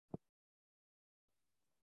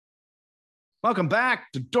Welcome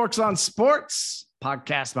back to Dorks on Sports,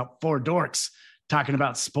 podcast about four dorks talking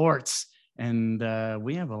about sports. And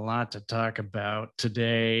we have a lot to talk about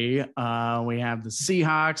today. We have the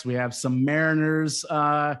Seahawks. We have some Mariners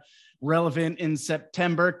relevant in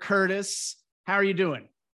September. Curtis, how are you doing?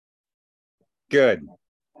 Good.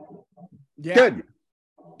 Yeah.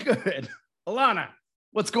 Good. Alana,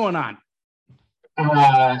 what's going on?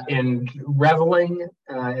 And reveling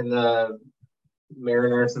in the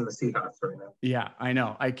Mariners and the Seahawks right now. Yeah, I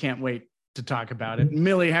know. I can't wait to talk about it.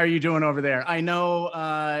 Millie, how are you doing over there? I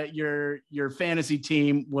know your fantasy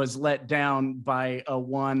team was let down by a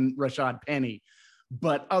one Rashad Penny,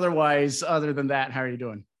 but otherwise, other than that, how are you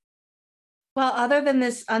doing? Well, other than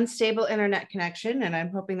this unstable internet connection, and I'm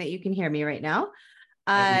hoping that you can hear me right now.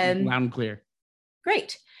 Loud and clear.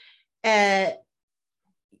 Great. I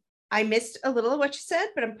missed a little of what you said,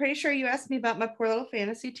 but I'm pretty sure you asked me about my poor little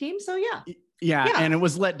fantasy team. So yeah. And it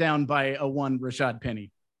was let down by a one Rashad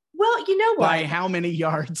Penny. Well, you know what? By how many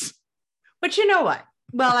yards? But you know what?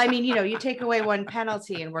 Well, I mean, you take away one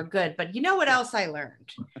penalty and we're good. But you know what else I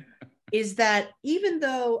learned is that even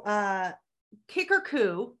though Kicker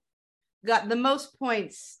Coup got the most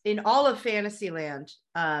points in all of Fantasyland,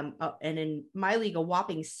 and in my league, a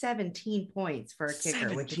whopping 17 points for a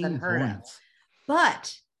kicker, which is unheard of.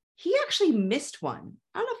 But he actually missed one.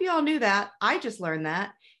 I don't know if you all knew that. I just learned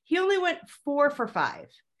that. He only went 4 for 5.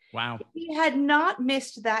 Wow. If he had not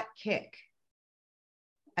missed that kick,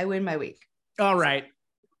 I win my week. All right.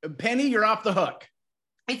 Penny, you're off the hook.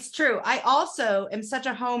 It's true. I also am such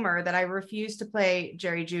a homer that I refuse to play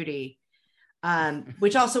Jerry Jeudy,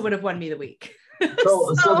 which also would have won me the week.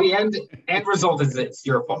 So the end result is it's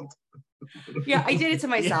your fault. Yeah, I did it to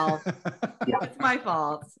myself. Yeah. It's my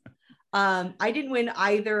fault. I didn't win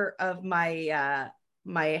either of my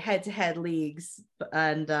my head-to-head leagues,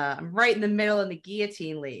 and I'm right in the middle in the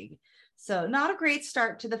guillotine league. So not a great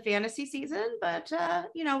start to the fantasy season, but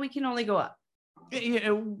we can only go up.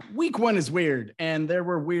 Week one is weird, and there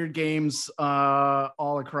were weird games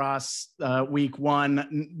all across week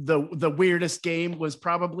one. The weirdest game was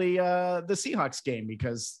probably the Seahawks game,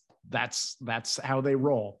 because that's how they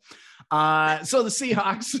roll. So the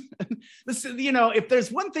Seahawks, if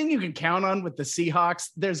there's one thing you can count on with the Seahawks,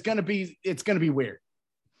 it's going to be weird.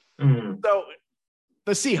 Mm-hmm. So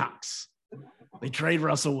the Seahawks, they trade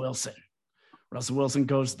Russell Wilson. Russell Wilson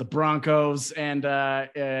goes to the Broncos, and the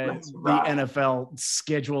NFL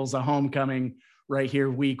schedules a homecoming right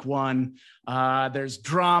here, week one. There's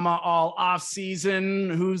drama all off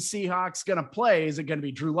season. Who's Seahawks going to play? Is it going to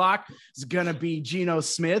be Drew Lock? Is it going to be Geno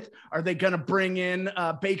Smith? Are they going to bring in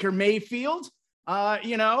Baker Mayfield? Are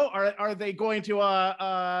they going to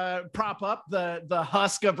prop up the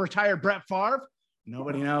husk of retired Brett Favre?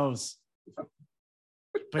 Nobody knows.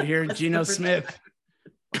 But here, Geno Smith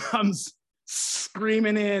comes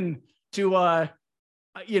screaming in to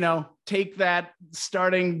take that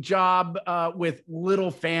starting job with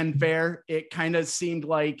little fanfare. It kind of seemed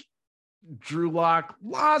like Drew Lock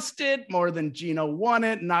lost it more than Geno won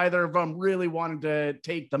it. Neither of them really wanted to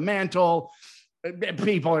take the mantle.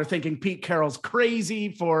 People are thinking Pete Carroll's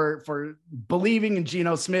crazy for believing in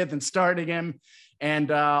Geno Smith and starting him.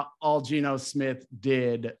 And all Geno Smith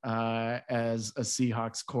did as a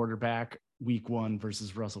Seahawks quarterback week one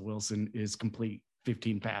versus Russell Wilson is complete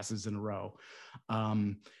 15 passes in a row.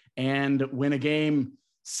 And win a game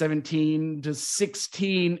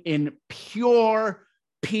 17-16 in pure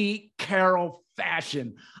Pete Carroll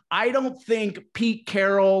fashion. I don't think Pete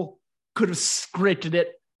Carroll could have scripted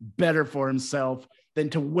it better for himself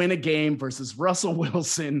than to win a game versus Russell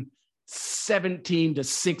Wilson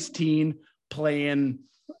 17-16, playing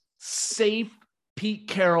safe Pete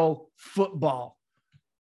Carroll football.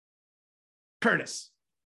 Curtis.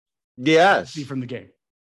 Yes. See from the game.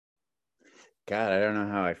 God, I don't know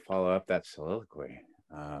how I follow up that soliloquy.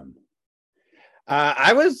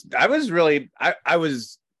 I was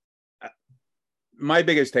my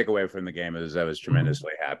biggest takeaway from the game is I was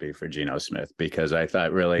tremendously happy for Geno Smith, because I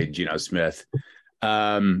thought really Geno Smith,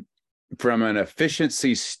 from an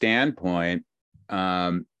efficiency standpoint,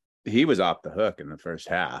 he was off the hook in the first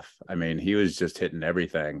half. I mean, he was just hitting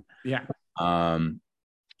everything. Yeah.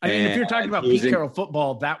 I mean, if you're talking about Pete Carroll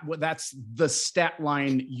football, that's the stat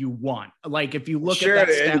line you want. Like, if you look at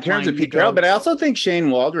that stat in terms line, of Pete Carroll, but I also think Shane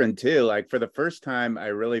Waldron too. Like, for the first time, I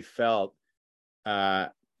really felt, when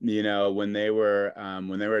they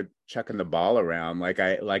were chucking the ball around,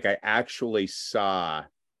 I actually saw,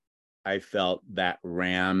 I felt that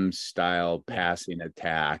Rams style passing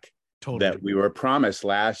attack that we were promised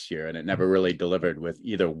last year, and it never really delivered with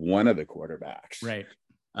either one of the quarterbacks. Right.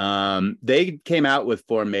 They came out with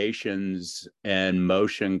formations and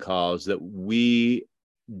motion calls that we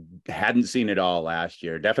hadn't seen at all last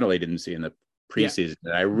year. Definitely didn't see in the preseason.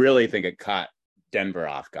 Yeah. And I really think it caught Denver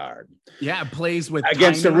off guard. Yeah, plays with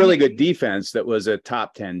against a really good defense that was a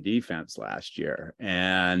top 10 defense last year.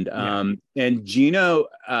 And Gino,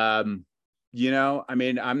 I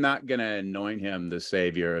mean, I'm not going to anoint him the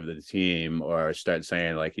savior of the team or start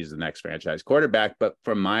saying like he's the next franchise quarterback. But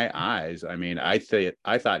from my eyes, I mean, I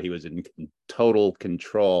thought he was in total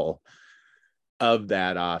control of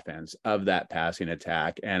that offense, of that passing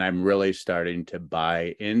attack. And I'm really starting to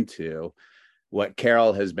buy into what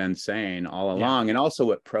Carroll has been saying all along, and also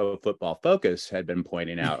what Pro Football Focus had been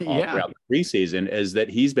pointing out all throughout the preseason, is that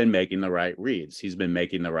he's been making the right reads. He's been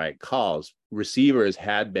making the right calls. Receivers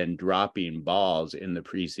had been dropping balls in the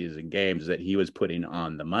preseason games that he was putting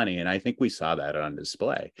on the money. And I think we saw that on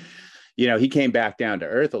display. He came back down to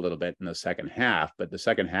earth a little bit in the second half, but the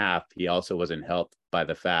second half, he also wasn't helped by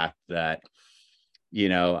the fact that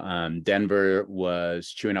Denver was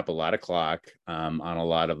chewing up a lot of clock on a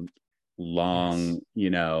lot of long,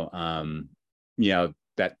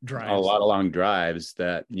 that drives. A lot of long drives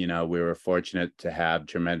that, we were fortunate to have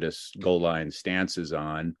tremendous goal line stances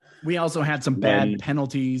on. We also had some bad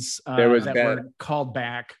penalties that were called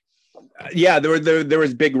back. There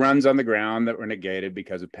was big runs on the ground that were negated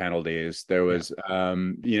because of penalties. There was,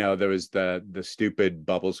 there was the stupid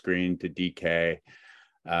bubble screen to DK.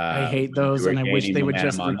 I hate those, and I wish they would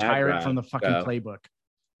just retire it from the fucking playbook.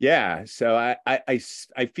 Yeah, so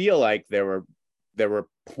I feel like there were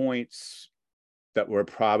points that were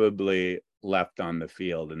probably left on the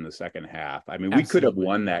field in the second half. I mean, we could have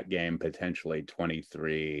won that game potentially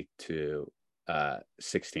 23-16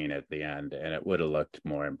 at the end, and it would have looked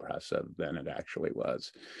more impressive than it actually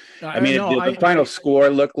was. The final score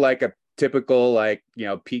looked like a typical,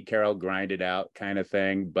 Pete Carroll grinded out kind of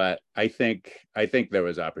thing, but I think there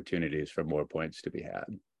was opportunities for more points to be had.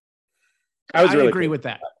 I agree with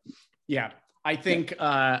that. Yeah. I think,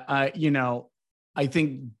 I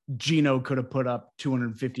think Gino could have put up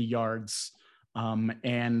 250 yards.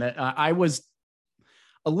 And I was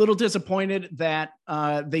a little disappointed that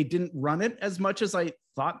they didn't run it as much as I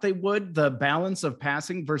thought they would. The balance of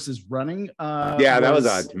passing versus running. That was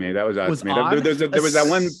odd to me. There was that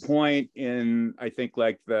one point in, I think,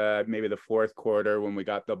 maybe the fourth quarter when we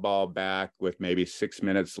got the ball back with maybe 6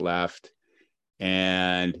 minutes left.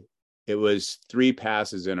 And it was 3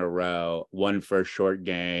 passes in a row, one for a short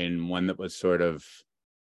gain, one that was sort of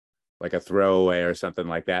like a throwaway or something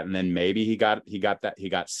like that. And then maybe he got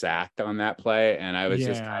sacked on that play. And I was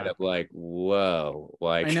just kind of like, whoa,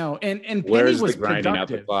 I know. And Penny where's was the grinding out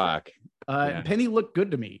the clock? Penny looked good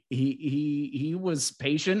to me. He was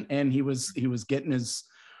patient, and he was getting his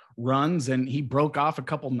runs, and he broke off a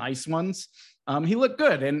couple nice ones. He looked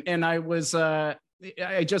good. And I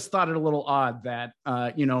just thought it a little odd that,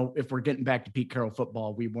 if we're getting back to Pete Carroll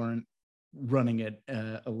football, we weren't running it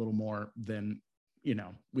a little more than,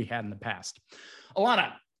 we had in the past.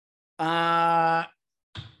 Alana,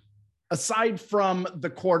 aside from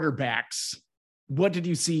the quarterbacks, what did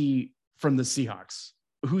you see from the Seahawks?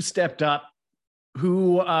 Who stepped up?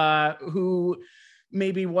 Who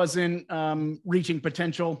maybe wasn't reaching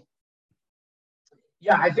potential?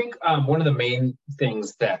 Yeah, I think one of the main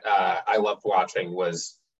things that I loved watching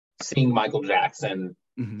was seeing Michael Jackson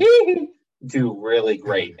do really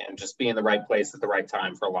great and just be in the right place at the right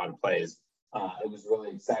time for a lot of plays. It was really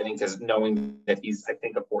exciting because knowing that he's, I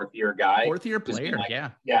think, a fourth-year guy. Fourth-year player,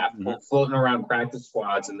 floating around practice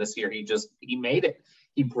squads. And this year he made it.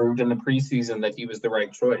 He proved in the preseason that he was the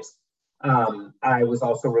right choice. I was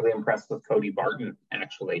also really impressed with Cody Barton,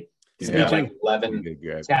 actually. He's got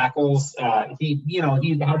 11 tackles. He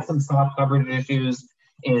had some soft coverage issues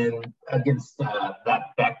against that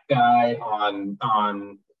Beck guy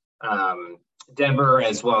on Denver,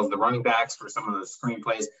 as well as the running backs for some of the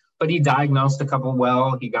screenplays. But he diagnosed a couple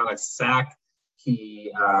well. He got a sack.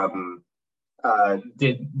 He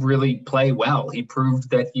did really play well. He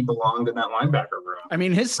proved that he belonged in that linebacker room. I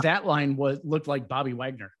mean, his stat line looked like Bobby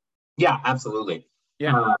Wagner. Yeah, absolutely.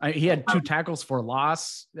 Yeah, he had 2 tackles for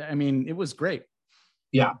loss. I mean, it was great.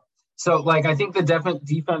 Yeah. So, I think the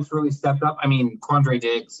defense really stepped up. I mean, Quandre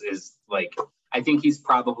Diggs is, I think he's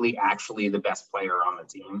probably actually the best player on the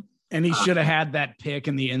team. And he should have had that pick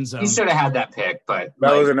in the end zone. He should have had that pick, but...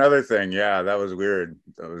 That was another thing. Yeah, that was weird.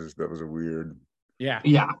 That was a weird... Yeah.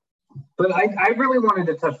 Yeah. But I really wanted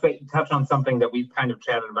to touch on something that we've kind of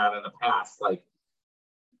chatted about in the past.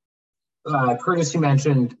 Curtis, you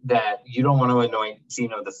mentioned that you don't want to anoint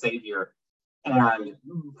Gino the savior, and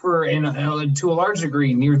to a large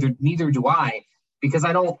degree, neither do I, because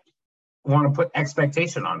I don't want to put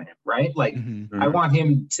expectation on him, right? Like, Mm-hmm. I want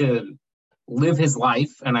him to live his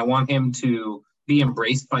life, and I want him to be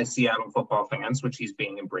embraced by Seattle football fans, which he's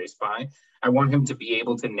being embraced by. I want him to be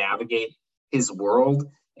able to navigate his world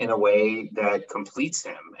in a way that completes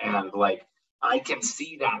him. And like, I can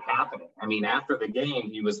see that happening. I mean, after the game,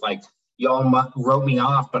 he was like, y'all wrote me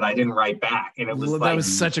off, but I didn't write back. And it was that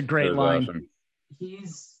was such a great line. Awesome.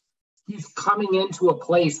 He's coming into a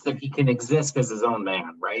place that he can exist as his own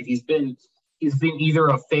man, right? He's been either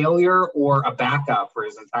a failure or a backup for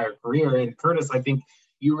his entire career. And Curtis, I think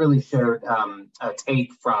you really shared a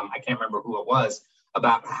take from, I can't remember who it was,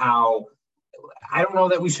 about how I don't know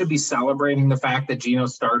that we should be celebrating the fact that Geno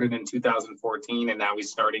started in 2014 and now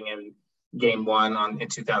he's starting in game one in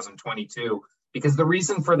 2022, because the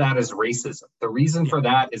reason for that is racism. The reason for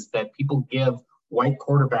that is that people give white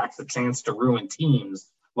quarterbacks a chance to ruin teams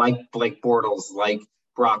like Blake Bortles, like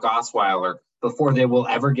Brock Osweiler, before they will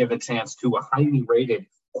ever give a chance to a highly rated,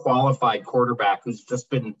 qualified quarterback who's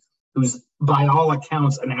by all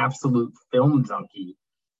accounts an absolute film junkie.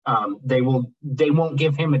 They won't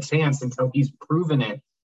give him a chance until he's proven it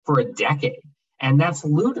for a decade. And that's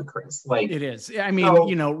ludicrous. Like, it is. I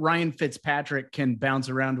mean, Ryan Fitzpatrick can bounce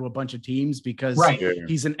around to a bunch of teams because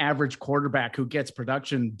he's an average quarterback who gets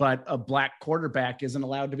production, but a black quarterback isn't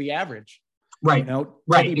allowed to be average. Right.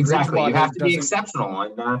 Right. Exactly. You have to be exceptional.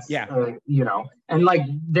 And that's, and like,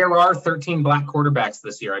 there are 13 black quarterbacks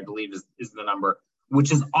this year, I believe is the number,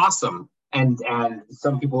 which is awesome. And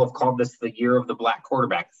some people have called this the year of the black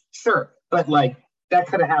quarterback. Sure. But like, that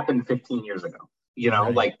could have happened 15 years ago.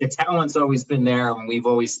 Like, the talent's always been there. And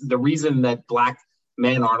the reason that black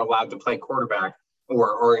men aren't allowed to play quarterback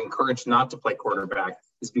or encouraged not to play quarterback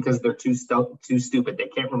is because they're too stupid. They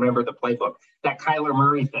can't remember the playbook. That Kyler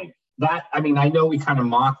Murray thing. I know we kind of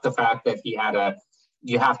mocked the fact that you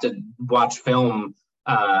have to watch film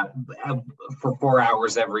for 4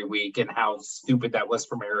 hours every week and how stupid that was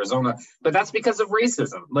from Arizona, but that's because of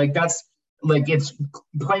racism. Like, that's like, it's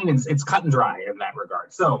plain and it's cut and dry in that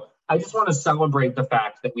regard. So I just want to celebrate the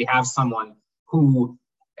fact that we have someone who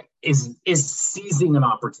is seizing an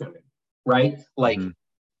opportunity, right? Like,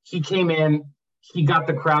 he came in, he got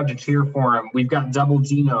the crowd to cheer for him. We've got double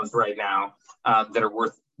Genos right now that are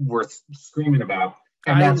worth screaming about.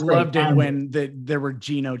 And I loved it when there were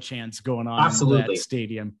Geno chants going on in that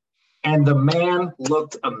stadium. And the man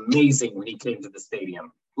looked amazing when he came to the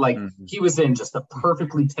stadium. Like, he was in just a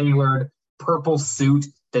perfectly tailored purple suit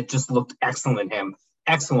that just looked excellent on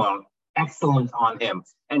him.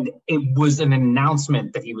 And it was an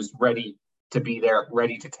announcement that he was ready to be there,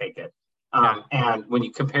 ready to take it. And when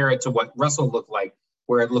you compare it to what Russell looked like,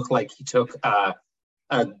 where it looked like he took a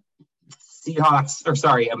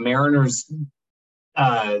Mariners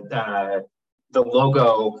the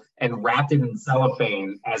logo and wrapped it in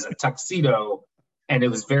cellophane as a tuxedo, and it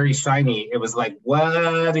was very shiny. It was like,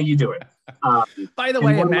 what are you doing? By the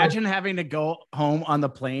way, imagine having to go home on the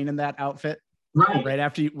plane in that outfit, right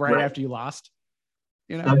after you lost.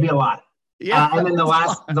 That'd be a lot. Yeah. And then the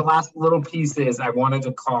last little piece is I wanted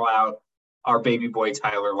to call out our baby boy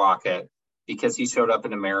Tyler Lockett, because he showed up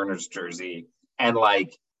in a Mariners jersey, and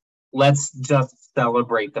like, let's just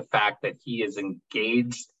celebrate the fact that he is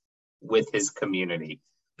engaged with his community,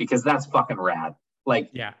 because that's fucking rad.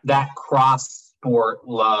 Like, that cross sport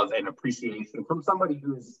love and appreciation from somebody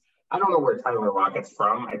who's, I don't know where Tyler Lockett's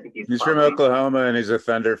from. I think he's from Oklahoma, and he's a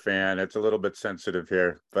Thunder fan. It's a little bit sensitive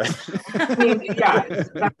here, but I mean, that's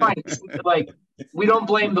fine. Like, we don't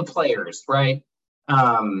blame the players, right?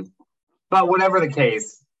 But whatever the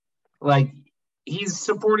case, like, he's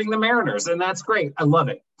supporting the Mariners, and that's great. I love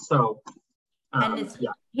it. So,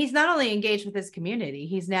 he's not only engaged with his community,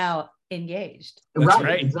 he's now engaged. That's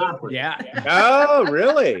right. Exactly. Yeah. Oh,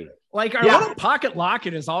 really? Like, our little pocket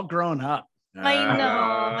Lockett is all grown up. I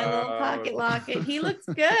know, my little pocket Lockett. He looks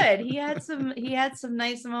good. He had some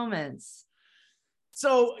nice moments.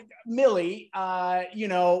 So, Millie,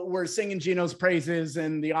 we're singing Geno's praises,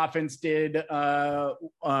 and the offense did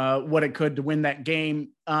what it could to win that game.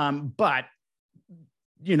 But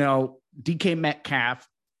DK Metcalf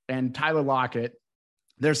and Tyler Lockett,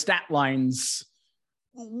 their stat lines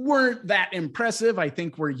weren't that impressive. I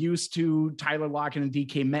think we're used to Tyler Lockett and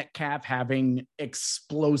DK Metcalf having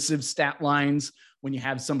explosive stat lines when you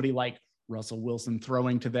have somebody like Russell Wilson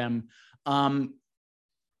throwing to them.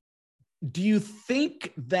 Do you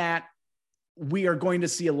think that we are going to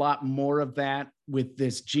see a lot more of that with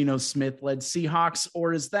this Geno Smith-led Seahawks,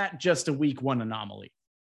 or is that just a week one anomaly?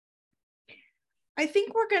 I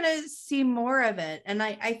think we're going to see more of it. And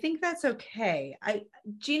I think that's okay.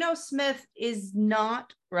 Geno Smith is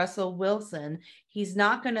not Russell Wilson. He's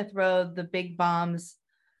not going to throw the big bombs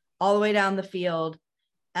all the way down the field,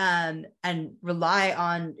 and rely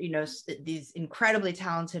on, these incredibly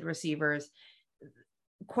talented receivers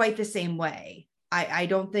quite the same way. I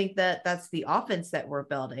don't think that that's the offense that we're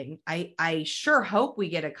building. I sure hope we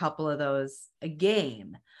get a couple of those a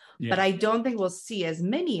game, but I don't think we'll see as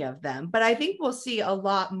many of them. But I think we'll see a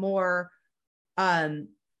lot more of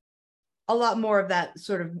that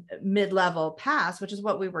sort of mid-level pass, which is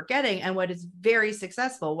what we were getting and what is very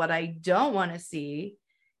successful. What I don't want to see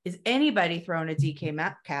is anybody throwing a DK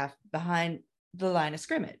Metcalf behind the line of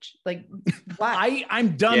scrimmage. Like, why?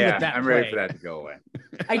 I'm done with that. I'm play. ready for that to go away.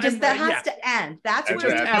 That has to end. That's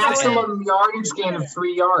where maximum yardage gain of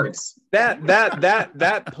 3 yards.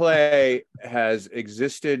 That play has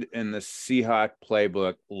existed in the Seahawk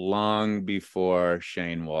playbook long before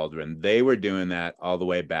Shane Waldron. They were doing that all the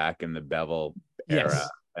way back in the Bevel era,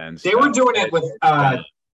 and they were doing it with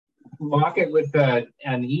Lockett with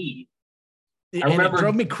an E. I remember it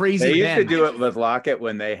drove me crazy. They used to do it with Lockett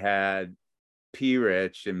when they had P.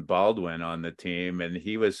 Rich and Baldwin on the team, and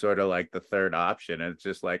he was sort of like the third option. And it's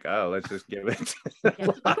just like, oh, let's just give it. If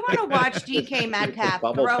you want to watch DK Metcalf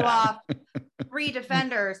throw off 3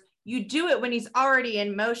 defenders, you do it when he's already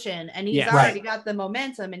in motion and he's already got the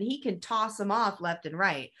momentum and he can toss them off left and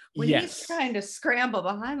right. When he's trying to scramble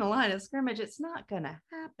behind the line of scrimmage, it's not going to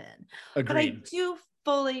happen. Agreed. But I do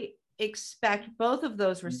fully expect both of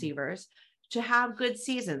those receivers to have good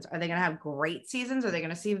seasons. Are they going to have great seasons? Are they going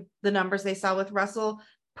to see the numbers they saw with Russell?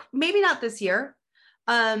 Maybe not this year.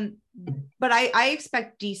 But I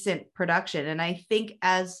expect decent production. And I think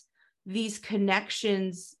as these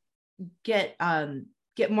connections get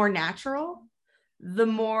more natural, the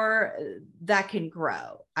more that can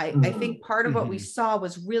grow. I think part of what we saw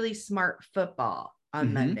was really smart football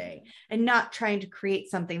on Monday, and not trying to create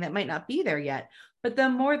something that might not be there yet. But the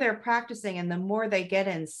more they're practicing and the more they get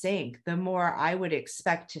in sync, the more I would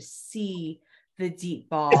expect to see the deep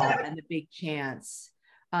ball and the big chance.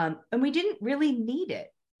 And we didn't really need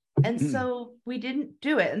it. And so we didn't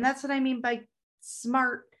do it. And that's what I mean by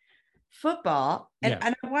smart football. And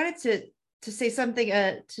I wanted to say something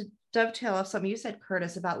to dovetail off something you said,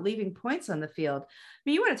 Curtis, about leaving points on the field. I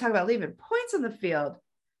mean, you want to talk about leaving points on the field.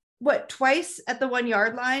 What, twice at the 1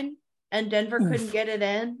 yard line? And Denver couldn't get it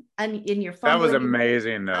in, and in your phone. That was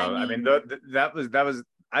amazing, though. I mean, that was.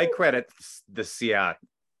 I credit the Seahawks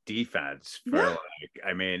defense for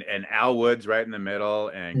and Al Woods right in the middle,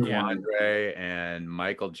 and Quandre and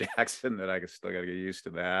Michael Jackson. That I still got to get used to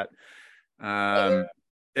that. I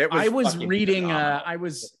was reading. I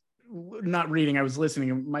was not reading. I was listening.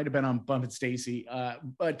 It might have been on Bump and Stacy.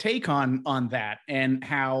 A take on that and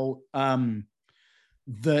how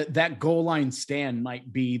that goal line stand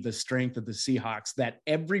might be the strength of the Seahawks, that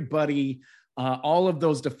everybody, all of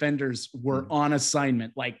those defenders were on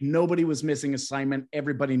assignment. Like nobody was missing assignment.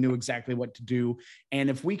 Everybody knew exactly what to do. And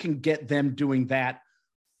if we can get them doing that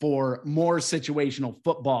for more situational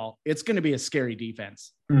football, it's going to be a scary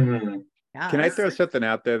defense. Can I throw something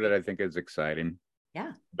out there that I think is exciting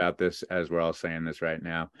about this, as we're all saying this right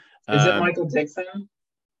now? Is it Michael Dixon?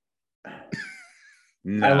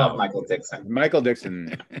 No. I love Michael Dixon. Michael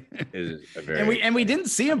Dixon is a very and we didn't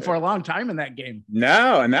see him for a long time in that game.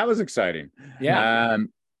 No, and that was exciting. Yeah.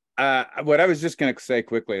 What I was just going to say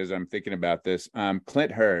quickly as I'm thinking about this,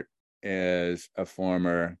 Clint Hurt is a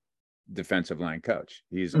former defensive line coach.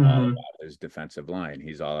 He's all about his defensive line.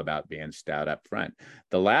 He's all about being stout up front.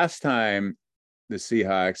 The last time the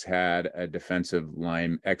Seahawks had a defensive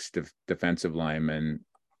lineman,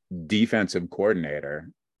 defensive coordinator,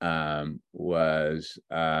 was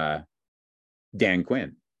Dan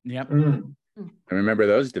Quinn. Yep. I remember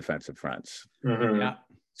those defensive fronts. Yeah.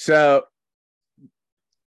 So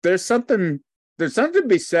there's something to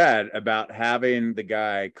be said about having the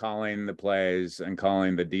guy calling the plays and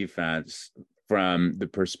calling the defense from the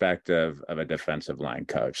perspective of a defensive line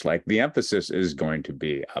coach. Like the emphasis is going to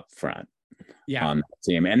be up front on the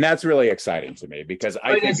team. And that's really exciting to me because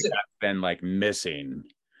I think that's been like missing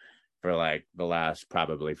for like the last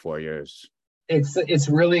probably 4 years. It's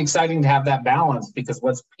really exciting to have that balance because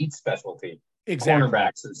what's Pete's specialty? Exactly.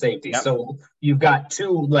 Cornerbacks and safety. Yep. So you've got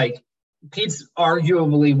two, like Pete's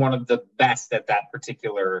arguably one of the best at that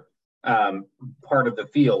particular part of the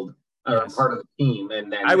field, part of the team.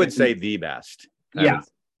 And then I would say the best. Yeah.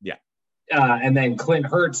 And then Clint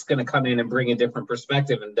Hurt's going to come in and bring a different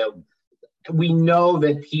perspective. And we know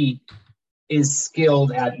that Pete is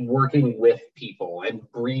skilled at working with people and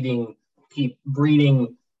breeding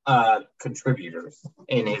contributors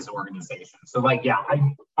in his organization. So I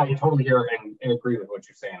totally hear and agree with what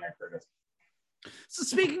you're saying there, Curtis. So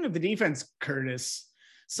speaking of the defense, Curtis,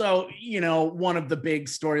 So, one of the big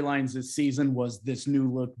storylines this season was this new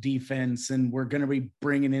look defense, and we're going to be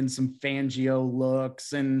bringing in some Fangio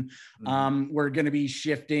looks, and we're going to be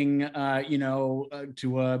shifting,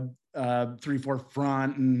 to a 3-4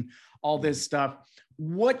 front and all this stuff.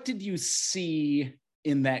 What did you see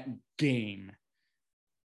in that game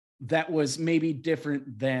that was maybe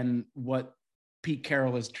different than what Pete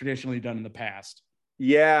Carroll has traditionally done in the past?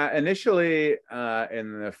 Yeah, initially in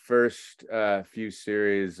the first few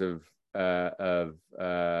series of the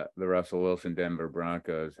Russell Wilson Denver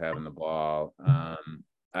Broncos having the ball,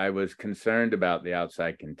 I was concerned about the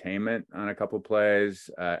outside containment on a couple plays.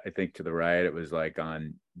 I think to the right, it was like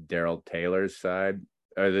on Darrell Taylor's side,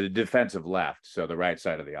 or the defensive left, so the right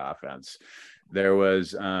side of the offense. There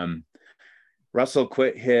was Russell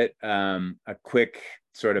hit a quick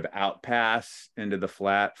sort of out pass into the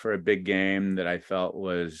flat for a big game that I felt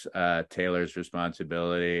was Taylor's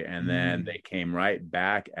responsibility. And then they came right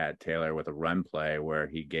back at Taylor with a run play where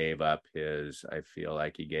he gave up his edge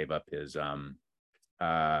that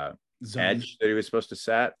he was supposed to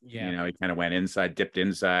set. Yeah. He kind of went inside, dipped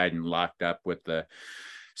inside and locked up with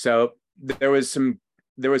so there was some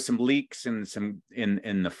leaks and some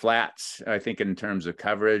in the flats, I think, in terms of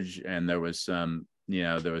coverage. And there was some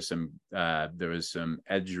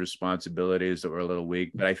edge responsibilities that were a little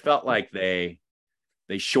weak, but I felt like they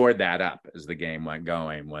shored that up as the game went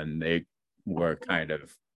going, when they were kind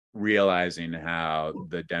of realizing how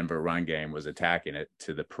the Denver run game was attacking it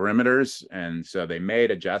to the perimeters. And so they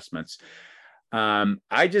made adjustments.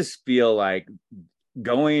 I just feel like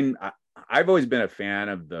I've always been a fan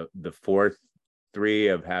of the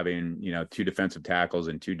 4-3 of having, 2 defensive tackles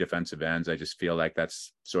and 2 defensive ends. I just feel like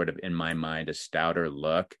that's sort of, in my mind, a stouter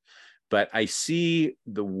look. But I see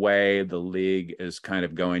the way the league is kind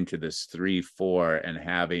of going to this 3-4 and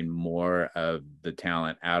having more of the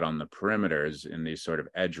talent out on the perimeters in these sort of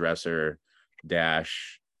edge rusher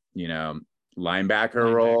dash,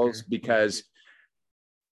 linebacker roles, because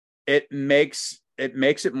it makes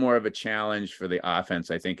it more of a challenge for the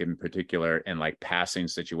offense, I think, in particular, in like passing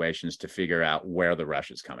situations, to figure out where the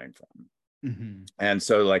rush is coming from. Mm-hmm. And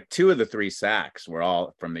so like 2 of the 3 sacks were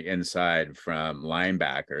all from the inside, from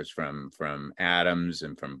linebackers, from Adams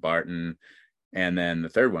and from Barton. And then the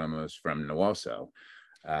third one was from Nwosu,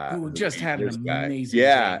 who just had an amazing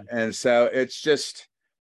game. Game. And so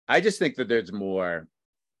I just think that there's more.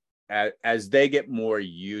 As they get more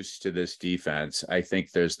used to this defense, I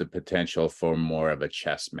think there's the potential for more of a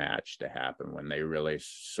chess match to happen when they really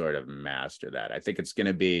sort of master that. I think it's going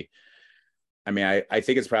to be, I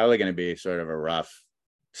think it's probably going to be sort of a rough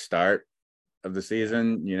start of the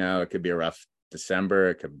season. It could be a rough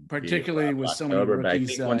December. It could particularly with so many rookies. But I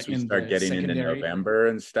think once we start getting into November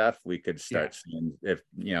and stuff, we could start seeing if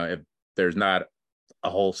there's not a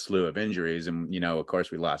whole slew of injuries. And, of course,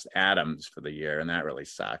 we lost Adams for the year, and that really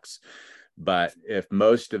sucks. But if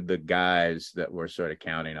most of the guys that we're sort of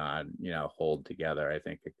counting on, hold together, I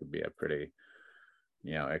think it could be a pretty,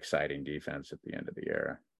 exciting defense at the end of the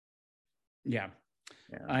year. Yeah.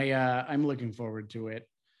 I'm looking forward to it.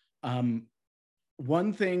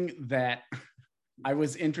 One thing that I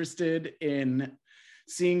was interested in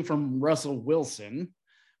seeing from Russell Wilson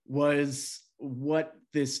was what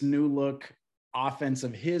this new look offense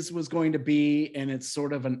of his was going to be, and it's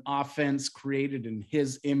sort of an offense created in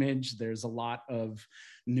his image. There's a lot of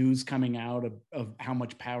news coming out of how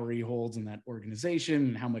much power he holds in that organization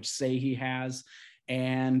and how much say he has.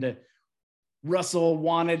 And Russell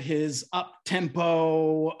wanted his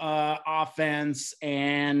up-tempo offense,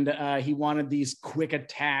 and he wanted these quick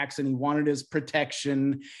attacks, and he wanted his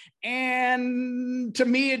protection. And to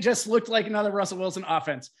me, it just looked like another Russell Wilson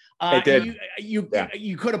offense. It did. You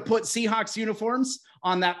could have put Seahawks uniforms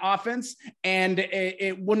on that offense, and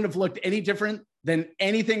it wouldn't have looked any different than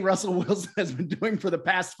anything Russell Wilson has been doing for the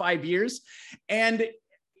past 5 years. And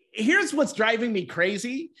here's what's driving me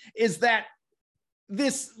crazy is that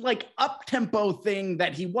this like up-tempo thing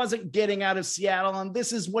that he wasn't getting out of Seattle, and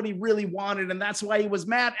this is what he really wanted, and that's why he was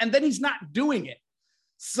mad, and then he's not doing it.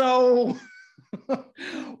 So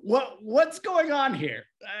what's going on here?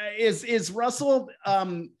 Is Russell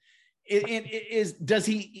does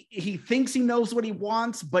he thinks he knows what he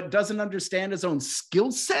wants but doesn't understand his own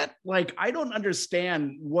skill set? Like, I don't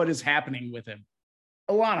understand what is happening with him.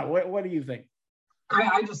 Alana, what do you think?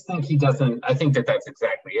 I just think he doesn't. I think that's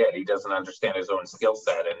exactly it. He doesn't understand his own skill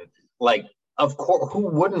set, and like, of course, who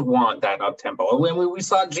wouldn't want that up tempo? We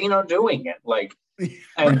saw Geno doing it, like,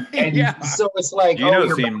 and yeah. So it's like Geno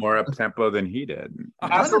seemed more up tempo than he did.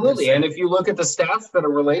 Absolutely, 100%. And if you look at the stats that are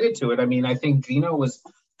related to it, I think Geno was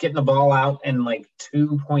getting the ball out in like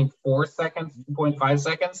 2.4 seconds, 2.5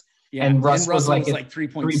 seconds, Yeah. And Russ was like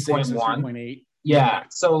 3.6 or 3.8. Yeah.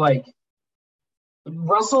 So like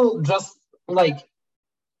Russell just like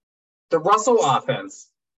the Russell offense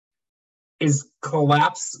is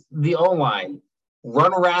collapse the O-line,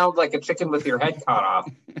 run around like a chicken with your head cut off,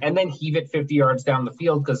 and then heave it 50 yards down the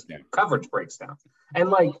field because coverage breaks down. And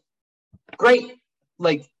like, great,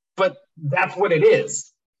 like, but that's what it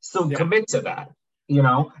is. So commit to that, you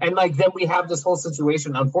know? And like, then we have this whole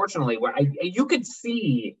situation, unfortunately, where you could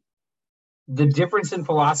see the difference in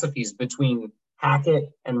philosophies between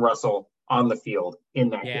Hackett and Russell on the field in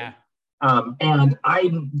that game. And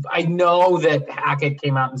I know that Hackett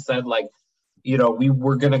came out and said, like, you know, we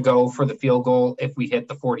were going to go for the field goal if we hit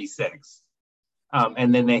the 46.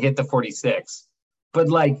 And then they hit the 46. But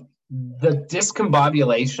like the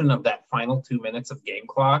discombobulation of that final 2 minutes of game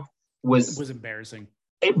clock was embarrassing.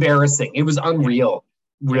 Embarrassing. It was unreal,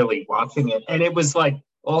 really, watching it. And it was like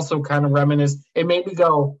also kind of reminiscent. It made me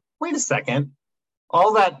go, wait a second.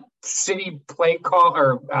 All that shitty play call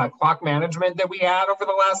or clock management that we had over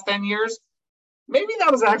the last 10 years, maybe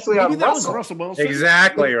that was actually on Russell. Russell Wilson.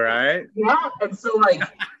 Exactly, right? Yeah. And so like,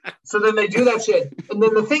 so then they do that shit. And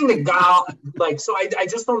then the thing that got like, so I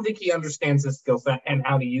just don't think he understands his skill set and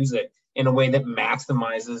how to use it in a way that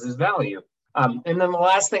maximizes his value. And then the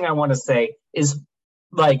last thing I want to say is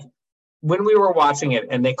like, when we were watching it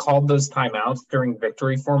and they called those timeouts during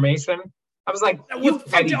victory formation, I was like, you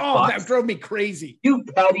petty fucks. That drove me crazy. You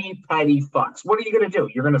petty fucks. What are you going to do?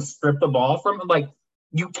 You're going to strip the ball from him? Like,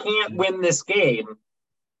 you can't win this game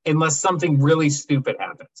unless something really stupid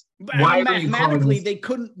happens. Why mathematically they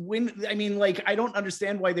couldn't win? I mean, like, I don't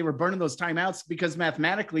understand why they were burning those timeouts, because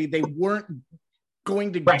mathematically they weren't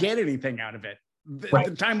going to get anything out of it.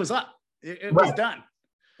 The time was up. It was done.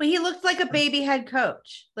 But he looked like a baby head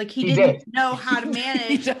coach. Like he didn't know how to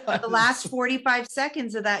manage the last 45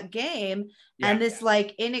 seconds of that game. And this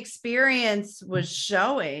like inexperience was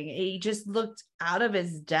showing. He just looked out of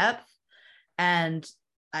his depth. And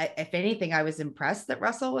if anything, I was impressed that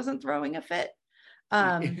Russell wasn't throwing a fit.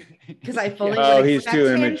 Because I fully he's too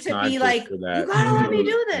him image to be like, you gotta let me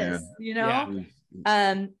do this, you know? Yeah.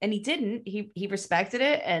 And he didn't. He respected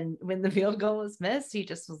it. And when the field goal was missed, he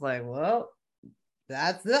just was like, well,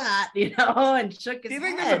 that's that, you know, and shook his head. Do you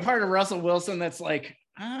think there's a part of Russell Wilson that's like,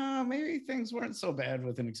 maybe things weren't so bad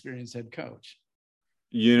with an experienced head coach?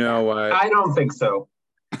 You know what? I don't think so.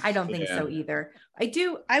 I don't think so either.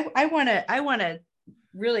 I want to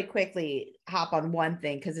really quickly hop on one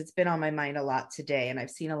thing because it's been on my mind a lot today and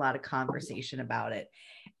I've seen a lot of conversation about it.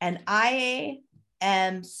 And I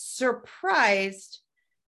am surprised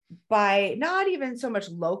by not even so much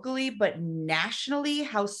locally, but nationally,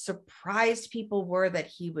 how surprised people were that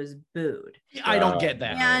he was booed. I don't get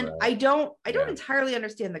that. And I don't entirely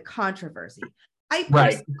understand the controversy. I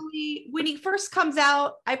personally, when he first comes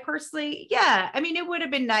out, I mean, it would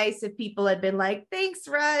have been nice if people had been like, thanks,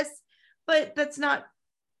 Russ, but this is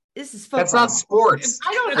football. That's not sports.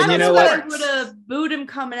 I don't know that I would have booed him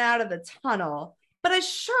coming out of the tunnel. But I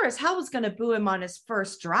sure as hell was going to boo him on his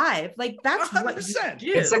first drive. Like, that's 100%. What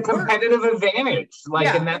you do. It's a competitive advantage.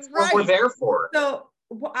 Like, and that's what we're there for. So,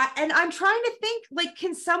 and I'm trying to think, like,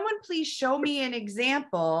 can someone please show me an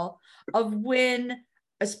example of when,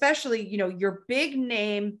 especially, you know, your big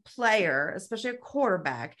name player, especially a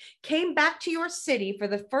quarterback, came back to your city for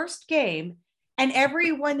the first game and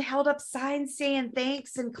everyone held up signs saying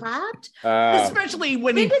thanks and clapped, especially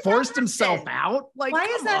when he forced himself out. Like, why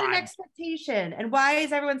is that an expectation? And why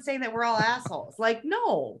is everyone saying that we're all assholes? Like,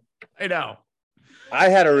 no. I know. I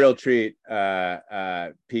had a real treat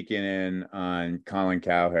peeking in on Colin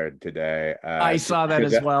Cowherd today. I saw that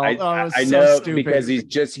as well. I know stupid.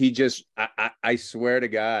 Because he just I swear to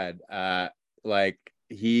God, like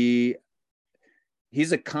he's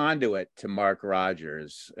a conduit to Mark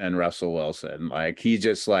Rodgers and Russell Wilson. Like he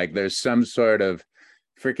just like there's some sort of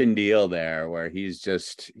freaking deal there where he's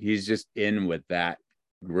just in with that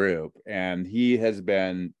group. And he has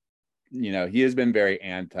been very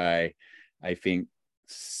anti, I think,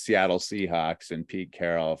 Seattle Seahawks and Pete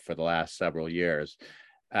Carroll for the last several years.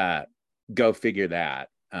 Go figure that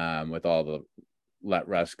with all the let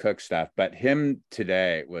Russ cook stuff. But him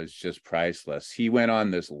today was just priceless. He went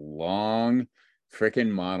on this long freaking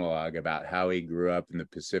monologue about how he grew up in the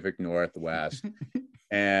Pacific Northwest.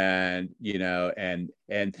 And, you know, and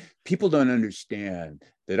people don't understand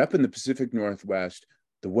that up in the Pacific Northwest,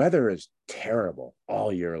 the weather is terrible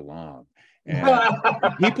all year long. And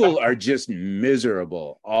people are just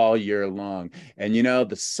miserable all year long. And, you know,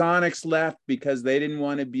 the Sonics left because they didn't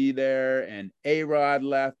want to be there. And A-Rod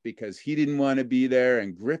left because he didn't want to be there.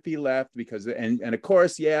 And Griffey left because, and of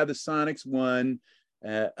course, the Sonics won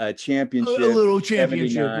a championship, a little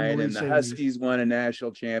championship, 79, and the Huskies won a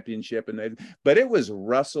national championship, but it was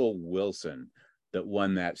Russell Wilson that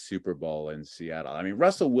won that Super Bowl in Seattle. I mean,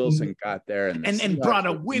 Russell Wilson got there and brought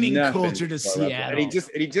a winning culture to Seattle. And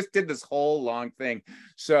he just did this whole long thing.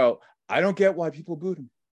 So I don't get why people booed him.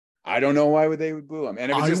 I don't know why they would boo him.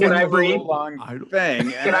 And it was just like a long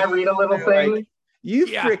thing. Can I read a little thing? Like, you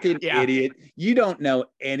freaking idiot. You don't know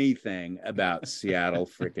anything about Seattle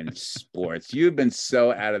freaking sports. You've been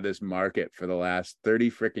so out of this market for the last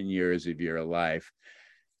 30 freaking years of your life.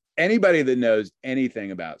 Anybody that knows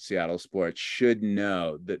anything about Seattle sports should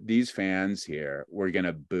know that these fans here were going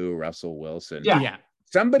to boo Russell Wilson. Yeah.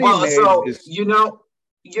 Somebody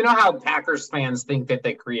you know how Packers fans think that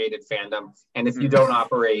they created fandom, and if you don't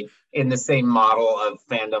operate in the same model of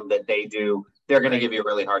fandom that they do, they're going to give you a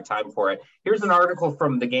really hard time for it. Here's an article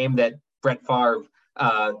from the game that Brett Favre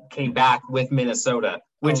came back with Minnesota,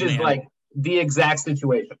 which is like the exact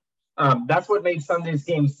situation. That's what made Sunday's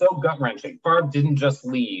game so gut-wrenching. Favre didn't just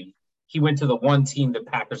leave. He went to the one team that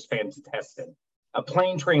Packers fans detested. A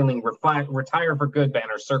plane trailing retire for good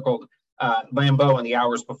banner circled Lambeau in the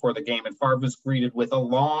hours before the game, and Favre was greeted with a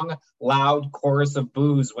long, loud chorus of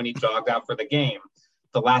boos when he jogged out for the game,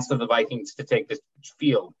 the last of the Vikings to take the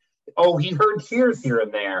field. Oh, he heard cheers here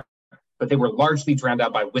and there, but they were largely drowned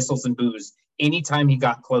out by whistles and boos anytime he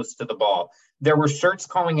got close to the ball. There were shirts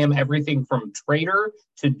calling him everything from traitor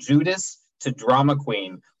to Judas to drama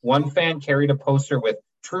queen. One fan carried a poster with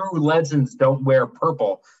 "True legends don't wear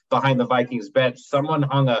purple" behind the Vikings bench. Someone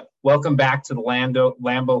hung a "Welcome back to the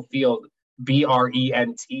Lambeau Field"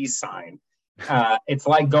 BRENT sign. It's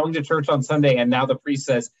like going to church on Sunday and now the priest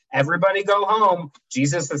says, "Everybody go home.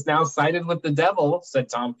 Jesus is now sided with the devil," said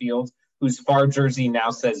Tom Fields, whose Favre jersey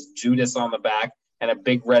now says Judas on the back and a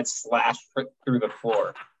big red slash through the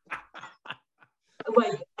floor.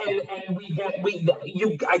 Like,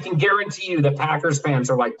 I can guarantee you the Packers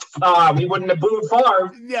fans are like, we wouldn't have booed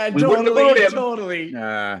Favre. Yeah, we wouldn't have booed him. Totally.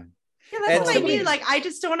 Yeah, that's what I mean. Like, I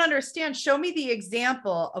just don't understand. Show me the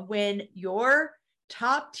example of when your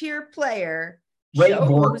top tier player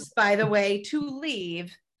chose, by the way, to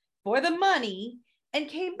leave for the money and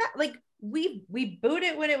came back. Like, we booed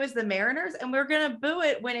it when it was the Mariners, and we're gonna boo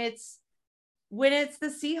it when it's the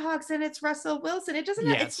Seahawks and it's Russell Wilson. It doesn't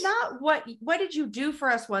it's not what did you do for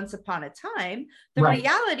us once upon a time? The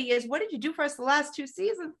reality is, what did you do for us the last two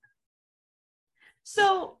seasons?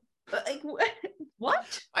 So, like,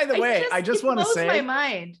 what? By the way, I just want to say, my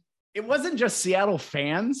mind. It wasn't just Seattle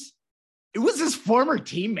fans; it was his former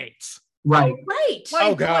teammates. Right. Like,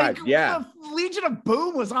 oh God, yeah. The Legion of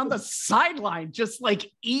Boom was on the sideline, just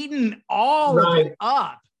like eating all of it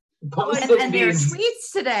up. And their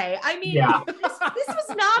tweets today. I mean, this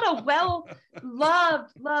was not a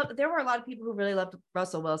well-loved. There were a lot of people who really loved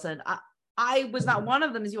Russell Wilson. I was not one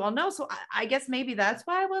of them, as you all know. So I guess maybe that's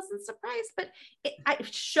why I wasn't surprised. But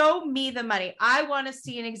show me the money. I want to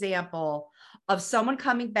see an example of someone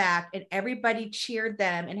coming back and everybody cheered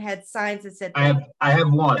them and had signs that said, I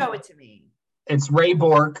have one. Show it to me. It's Ray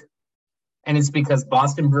Bork, and it's because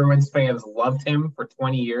Boston Bruins fans loved him for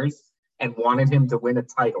 20 years and wanted him to win a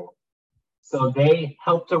title. So they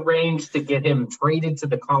helped arrange to get him traded to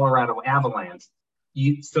the Colorado Avalanche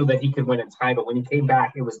so that he could win a title. When he came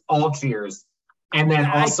back, it was all cheers. And then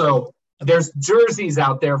also, there's jerseys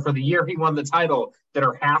out there for the year he won the title that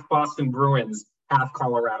are half Boston Bruins, half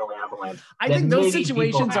Colorado Avalanche. I think those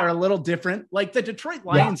situations are a little different. Like the Detroit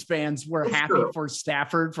Lions fans were happy for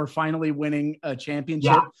Stafford for finally winning a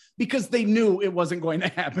championship because they knew it wasn't going to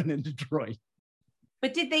happen in Detroit.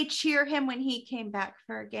 But did they cheer him when he came back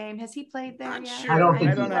for a game? Has he played there yet? Sure. I don't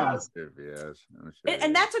think he has.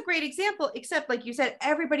 And that's a great example, except like you said,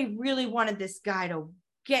 everybody really wanted this guy to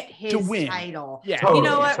get his title. Yeah. You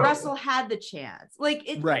know what? Russell had the chance. Like,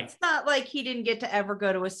 it's not like he didn't get to ever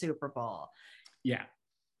go to a Super Bowl. Yeah.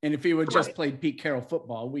 And if he would just played Pete Carroll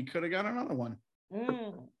football, we could have got another one.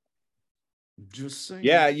 Just saying.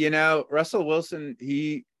 Yeah, Russell Wilson,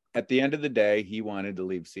 at the end of the day, he wanted to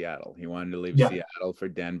leave Seattle. He wanted to leave Seattle for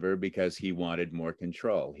Denver because he wanted more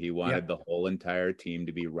control. He wanted the whole entire team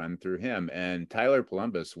to be run through him. And Tyler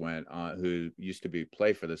Columbus went on, who used to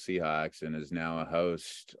play for the Seahawks and is now a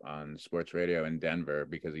host on sports radio in Denver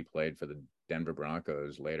because he played for the Denver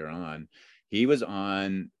Broncos later on. He was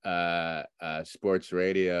on sports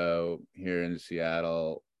radio here in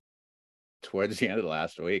Seattle towards the end of the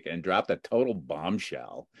last week and dropped a total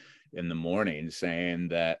bombshell in the morning saying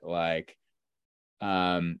that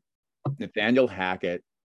Nathaniel Hackett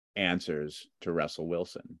answers to Russell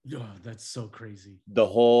Wilson. Oh, that's so crazy. The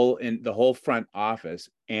whole front office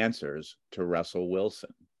answers to Russell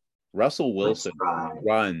Wilson. Russell Wilson right.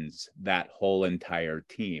 runs that whole entire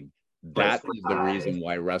team. That is the reason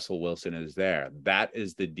why Russell Wilson is there. That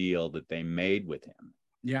is the deal that they made with him.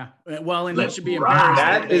 Yeah. Well, and he Let's should be embarrassed. ride.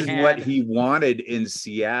 That is what he wanted in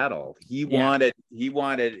Seattle. He wanted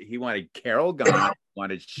Carroll gone,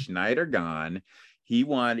 wanted Schneider gone.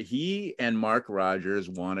 He and Mark Rogers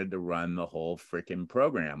wanted to run the whole freaking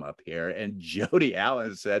program up here, and Jody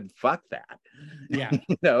Allen said, "Fuck that." Yeah,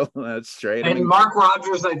 That's straight. And Mark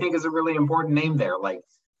Rogers, I think, is a really important name there. Like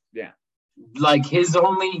his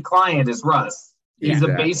only client is Russ. He's a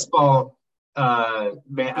baseball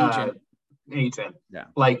agent. Yeah,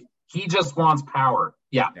 like he just wants power.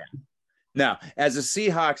 Yeah. Now, as a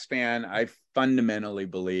Seahawks fan, I fundamentally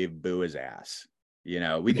believe boo his ass.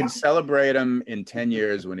 We can celebrate him in 10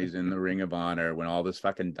 years when he's in the Ring of Honor, when all this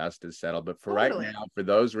fucking dust is settled. But for right now, for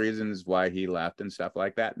those reasons why he left and stuff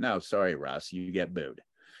like that, no, sorry, Russ, you get booed.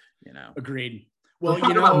 Agreed. Well,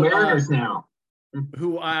 Mariners now.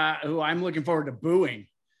 Who I'm looking forward to booing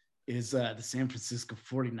is the San Francisco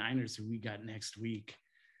 49ers, who we got next week.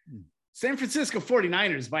 San Francisco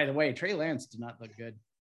 49ers, by the way, Trey Lance did not look good.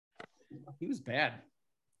 He was bad.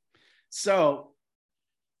 So,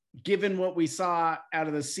 given what we saw out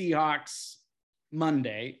of the Seahawks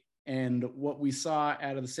Monday and what we saw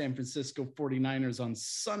out of the San Francisco 49ers on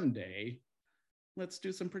Sunday, let's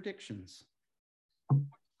do some predictions.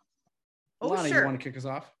 Lana, sure. You want to kick us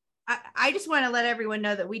off? I just want to let everyone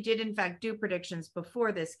know that we did, in fact, do predictions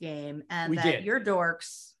before this game, and that your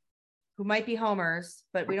dorks, who might be homers,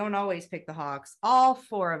 but we don't always pick the Hawks, all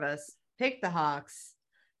four of us picked the Hawks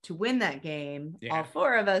to win that game. Yeah. All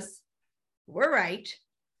four of us were right.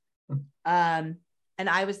 And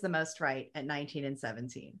I was the most right at 19 and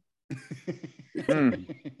 17. And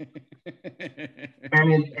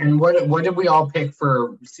what did we all pick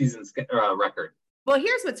for season record? Well,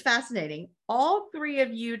 here's what's fascinating. All three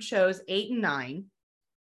of you chose 8 and 9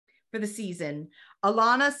 for the season.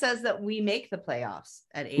 Alana says that we make the playoffs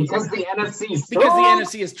at 8. Because the NFC is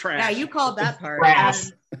NFC is trash. Yeah, you called that part.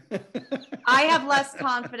 Trash. I have less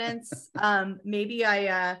confidence. Maybe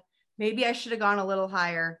I should have gone a little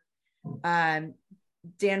higher. Dan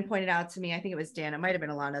pointed out to me, I think it was Dan, it might have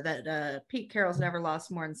been Alana, that Pete Carroll's never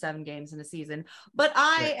lost more than 7 games in a season. But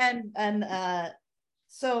I am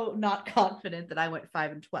so not confident that I went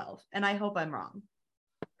 5 and 12, and I hope I'm wrong.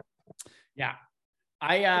 Yeah,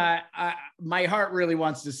 I my heart really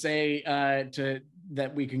wants to say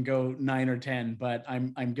that we can go 9 or 10, but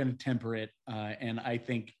I'm going to temper it, and I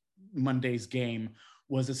think Monday's game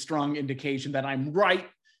was a strong indication that I'm right,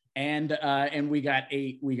 and we got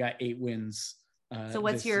 8 wins. So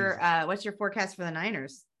what's your forecast for the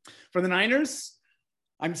Niners? For the Niners,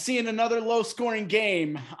 I'm seeing another low scoring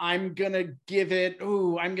game. I'm going to give it,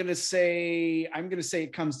 I'm going to say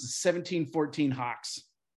it comes to 17-14 Hawks.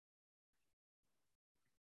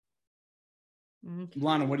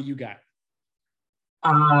 Lana, what do you got?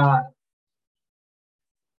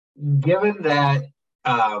 Given that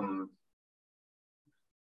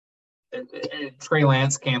Trey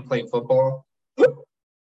Lance can't play football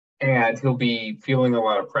and he'll be feeling a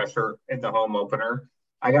lot of pressure in the home opener,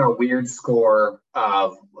 I got a weird score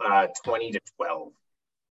of 20-12.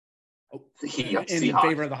 In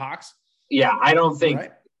favor of the Hawks? Yeah, I don't think.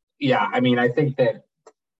 Right. Yeah, I mean, I think that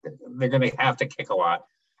they're going to have to kick a lot.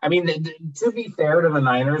 I mean, to be fair to the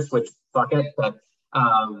Niners, which fuck it, but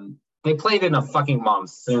they played in a fucking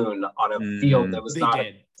monsoon on a field that was not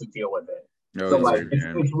to deal with it. No, so like,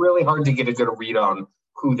 it's really hard to get a good read on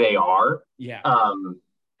who they are. Yeah.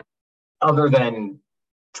 Other than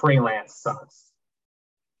Trey Lance sucks.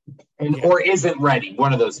 Or isn't ready,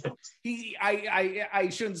 one of those things. I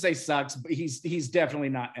shouldn't say sucks, but he's definitely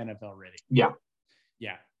not NFL ready. Yeah.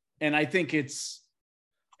 And I think he's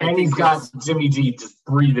got Jimmy G just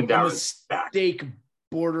breathing down his back. Mistake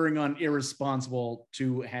bordering on irresponsible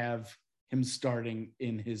to have him starting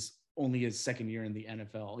in only his second year in the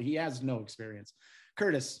NFL. He has no experience.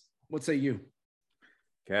 Curtis, what say you?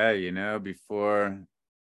 Okay, before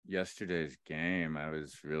yesterday's game, I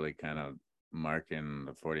was really kind of marking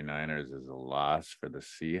the 49ers as a loss for the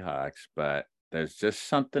Seahawks, but there's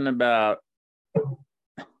something about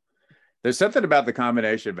the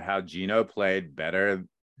combination of how Geno played better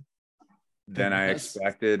than I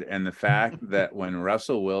expected, and the fact that when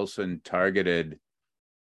Russell Wilson targeted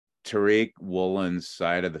Tariq Woolen's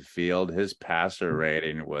side of the field, his passer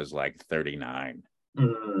rating was like 39.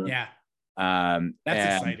 Yeah. That's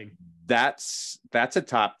exciting. That's a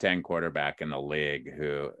top 10 quarterback in the league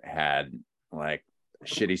who had like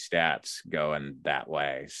shitty stats going that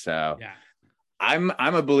way. So yeah, I'm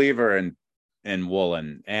a believer in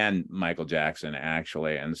Woolen and Michael Jackson,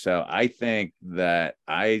 actually. And so I think that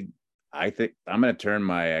I I think I'm going to turn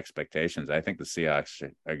my expectations. I think the Seahawks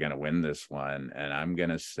are going to win this one. And I'm going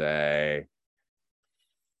to say,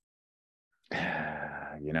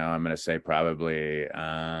 I'm going to say probably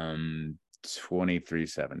 23-17.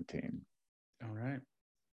 All right.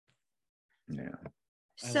 Yeah.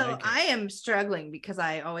 So I am struggling because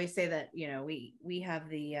I always say that, we have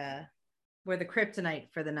we're the kryptonite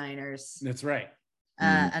for the Niners. That's right.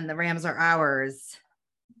 And the Rams are ours.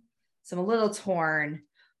 So I'm a little torn,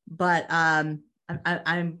 but I'm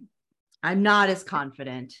not as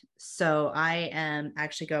confident. So I am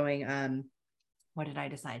actually going, what did I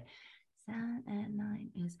decide? 7 and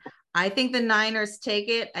 9 is, I think the Niners take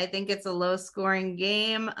it. I think it's a low scoring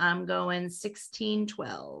game. I'm going 16-12.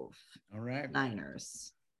 All right.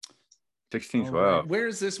 Niners. 16-12. Right. Where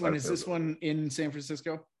is this one? Is this one in San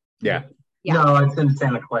Francisco? Yeah. No, it's in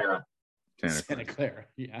Santa Clara. Santa Clara.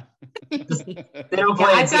 Yeah. They don't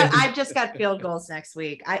play I've just got field goals next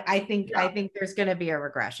week. I think there's going to be a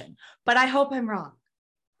regression, but I hope I'm wrong.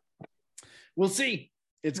 We'll see.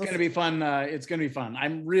 It's going to be fun. It's going to be fun.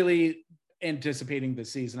 I'm really anticipating the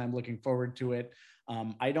season. I'm looking forward to it.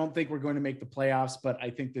 I don't think we're going to make the playoffs, but I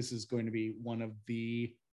think this is going to be one of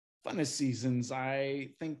the funnest seasons I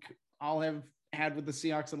think I'll have had with the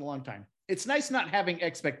Seahawks in a long time. It's nice not having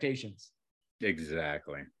expectations.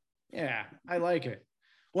 Exactly. Yeah, I like it.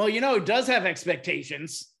 Well, who does have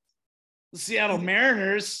expectations? The Seattle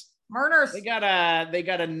Mariners. They got a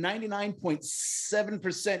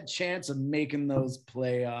 99.7% chance of making those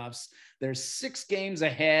playoffs. They're 6 games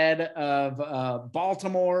ahead of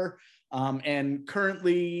Baltimore, and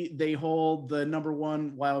currently they hold the number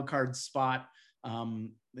 1 wild card spot.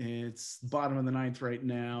 It's bottom of the 9th right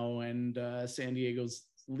now, and San Diego's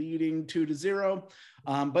leading 2-0.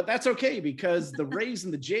 But that's okay because the Rays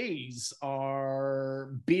and the Jays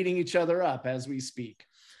are beating each other up as we speak.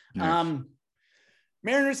 Nice.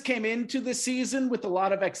 Mariners came into the season with a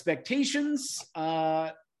lot of expectations.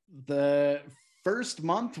 The first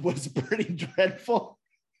month was pretty dreadful.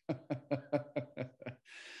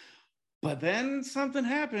 But then something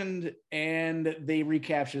happened and they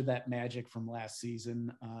recaptured that magic from last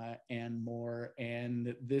season and more.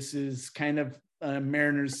 And this is kind of a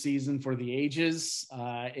Mariners season for the ages.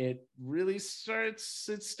 It's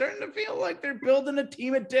starting to feel like they're building a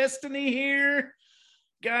team of destiny here.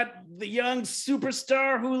 Got the young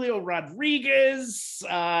superstar Julio Rodriguez.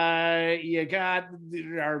 You got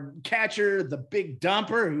our catcher, the Big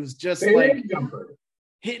Dumper, who's just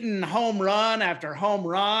hitting home run after home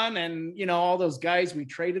run. And, all those guys we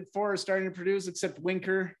traded for are starting to produce, except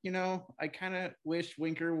Winker. I kind of wish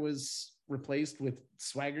Winker was replaced with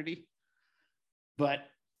Swaggerty. But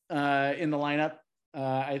in the lineup,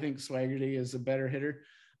 I think Swaggerty is a better hitter.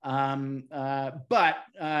 But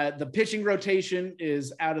the pitching rotation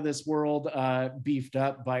is out of this world, beefed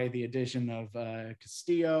up by the addition of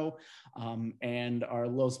Castillo, and our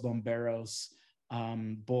Los Bomberos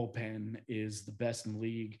bullpen is the best in the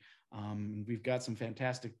league. We've got some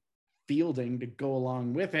fantastic fielding to go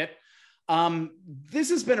along with it. This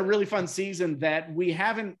has been a really fun season that we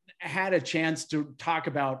haven't had a chance to talk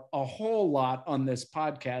about a whole lot on this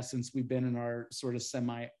podcast since we've been in our sort of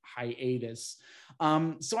semi-hiatus.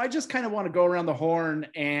 So I just kind of want to go around the horn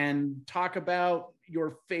and talk about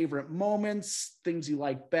your favorite moments, things you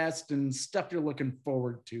like best, and stuff you're looking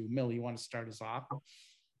forward to. Millie, you want to start us off?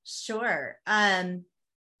 Sure. I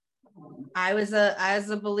was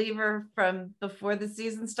a believer from before the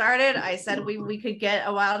season started. I said we could get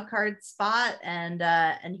a wild card spot, and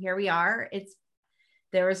here we are.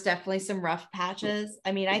 There was definitely some rough patches.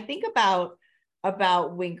 I mean, I think about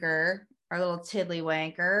Winker, our little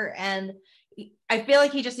tiddlywinker, and I feel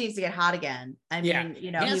like he just needs to get hot again. I mean,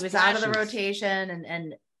 he was out of the rotation,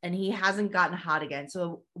 and he hasn't gotten hot again.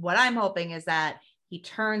 So what I'm hoping is that he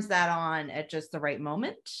turns that on at just the right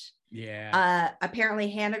moment. Yeah.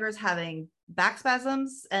 Apparently Haniger's having back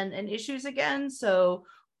spasms and issues again. So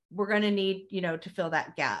we're going to need, to fill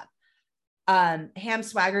that gap. Ham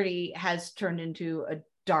Swaggerty has turned into a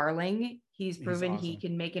darling. He's proven he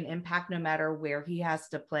can make an impact no matter where he has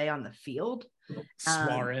to play on the field.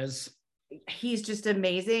 Suarez. He's just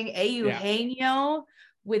amazing. Eugenio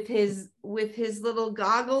with his little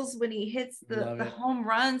goggles when he hits the home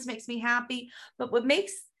runs makes me happy. But what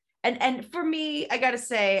makes and for me, I gotta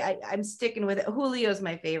say, I'm sticking with it. Julio's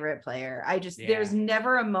my favorite player. There's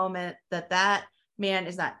never a moment that man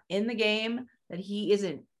is not in the game, that he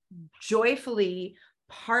isn't joyfully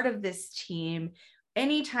part of this team.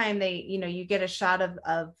 Anytime you get a shot of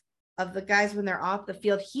the guys when they're off the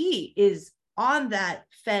field, he is on that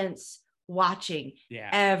fence watching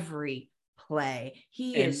every play.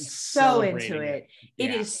 He is so into it.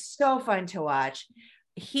 It is so fun to watch.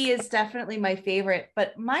 he is definitely my favorite,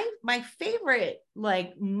 but my favorite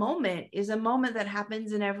like moment is a moment that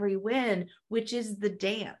happens in every win, which is the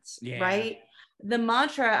dance, right? The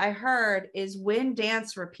mantra I heard is win,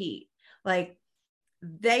 dance, repeat. Like,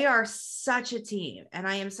 they are such a team, and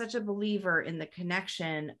I am such a believer in the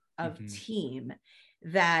connection of team,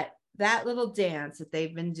 that little dance that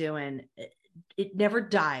they've been doing, it never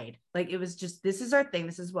died. Like, it was just, this is our thing,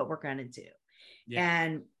 this is what we're gonna do.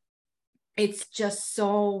 And it's just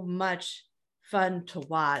so much fun to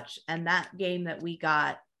watch. And that game that we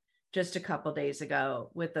got just a couple days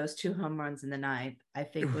ago with those 2 home runs in the ninth, I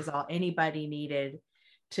think was all anybody needed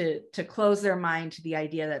to close their mind to the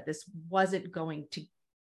idea that this wasn't going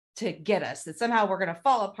to get us, that somehow we're going to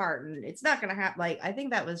fall apart and it's not going to happen. Like, I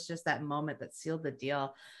think that was just that moment that sealed the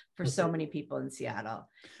deal for so many people in Seattle.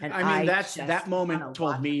 And I mean, that moment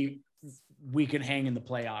told me we could hang in the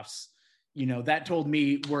playoffs. You know, that told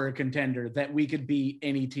me we're a contender, that we could beat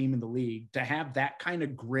any team in the league. To have that kind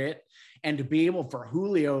of grit and to be able for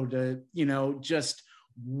Julio to, you know, just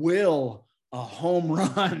will a home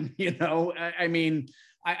run, you know, I mean,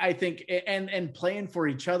 I think, and playing for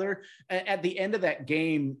each other. At the end of that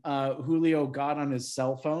game, Julio got on his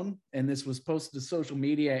cell phone, and this was posted to social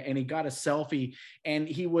media, and he got a selfie, and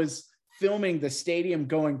he was filming the stadium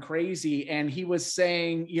going crazy, and he was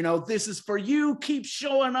saying, you know, this is for you, keep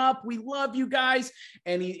showing up, we love you guys.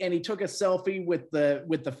 And he took a selfie with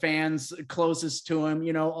the fans closest to him,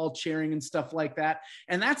 you know, all cheering and stuff like that.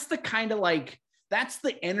 And that's the kind of like, that's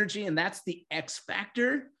the energy, and that's the X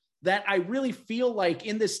factor that I really feel like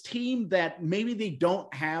in this team, that maybe they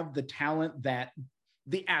don't have the talent that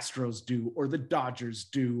the Astros do or the Dodgers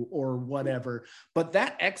do or whatever, but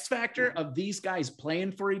that X factor of these guys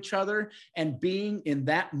playing for each other and being in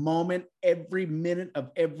that moment, every minute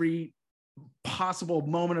of every possible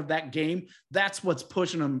moment of that game, that's what's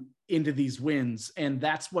pushing them into these wins. And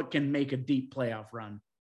that's what can make a deep playoff run.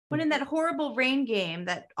 When in that horrible rain game,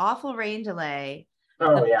 that awful rain delay,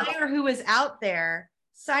 player who was out there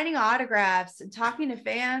signing autographs and talking to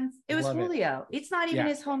fans, it was Julio. It's not even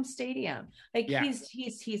his home stadium. Like,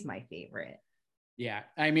 he's my favorite. Yeah.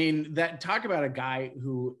 I mean, that, talk about a guy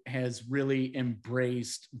who has really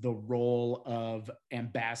embraced the role of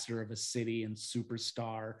ambassador of a city and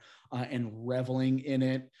superstar, and reveling in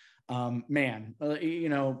it. Man, you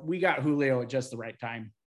know, we got Julio at just the right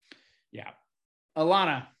time. Yeah.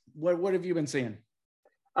 Alana, what have you been seeing?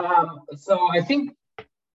 So I think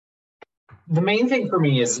the main thing for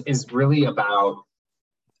me is really about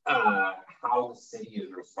how the city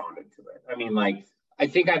has responded to it. I mean, like, I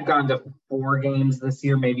think I've gone to 4 games this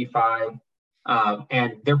year, maybe 5,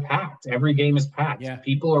 and they're packed. Every game is packed. Yeah.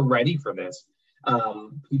 People are ready for this.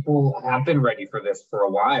 People have been ready for this for a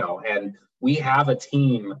while, and we have a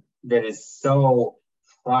team that is so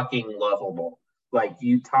fucking lovable. Like,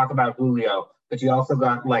 you talk about Julio, but you also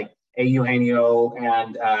got like Eugenio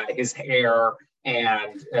and his hair,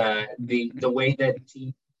 and the way that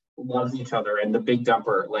team loves each other, and the Big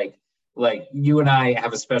Dumper, like you and I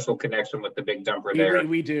have a special connection with the Big Dumper there.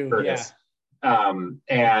 We do, Curtis. And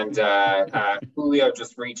Julio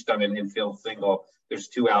just reached on an infield single. There's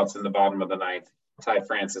 2 outs in the bottom of the 9th. Ty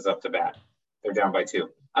France is up to bat. They're down by 2.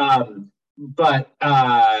 But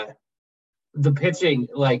the pitching,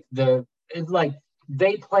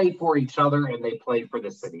 they play for each other and they play for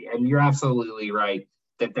the city. And you're absolutely right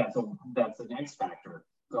that's an X factor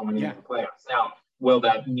going into the playoffs. Now, will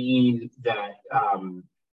that mean that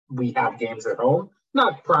we have games at home?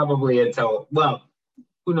 Not probably until, well,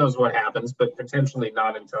 who knows what happens, but potentially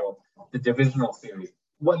not until the divisional series.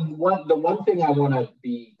 The one thing I want to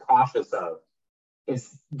be cautious of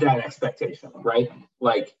is that expectation, right?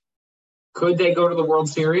 Like, could they go to the World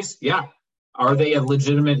Series? Yeah. Are they a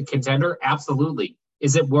legitimate contender? Absolutely.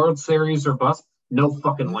 Is it World Series or bust? No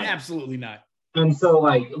fucking way. Absolutely not. And so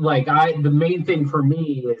the main thing for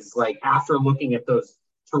me is, like, after looking at that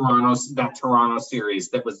Toronto series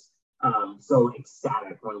that was so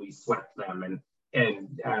ecstatic when we swept them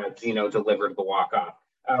and Gino delivered the walk-off.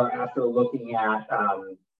 After looking at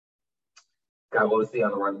what was the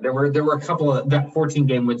other one? There were a couple of that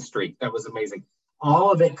 14-game win streak that was amazing.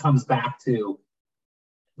 All of it comes back to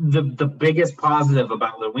the biggest positive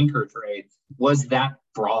about the Winker trade was that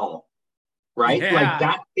brawl, right? Yeah. Like,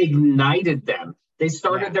 that ignited them. They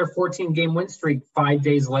started their 14-game win streak 5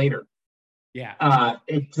 days later. Yeah.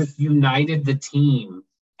 It just united the team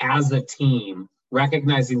as a team,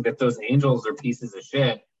 recognizing that those Angels are pieces of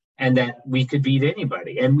shit and that we could beat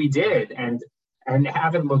anybody. And we did, and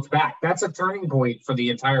haven't looked back. That's a turning point for the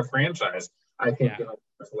entire franchise, I think, in a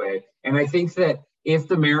way. And I think that if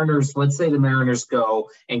the Mariners, let's say the Mariners go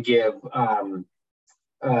and give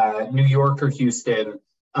New York or Houston,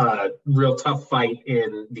 real tough fight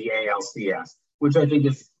in the ALCS, which I think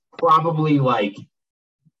is probably like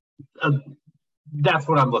that's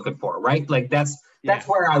what I'm looking for, right? Like that's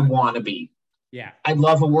where I want to be. Yeah. I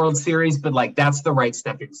love a World Series, but like that's the right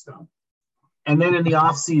stepping stone. And then in the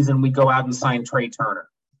offseason, we go out and sign Trey Turner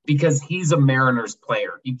because he's a Mariners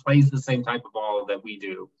player. He plays the same type of ball that we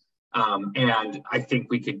do. And I think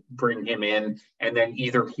we could bring him in, and then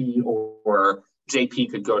either he or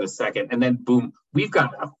JP could go to second. And then boom, we've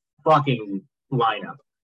got a fucking lineup.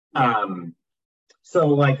 Yeah. So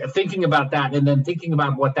like thinking about that and then thinking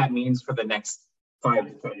about what that means for the next 5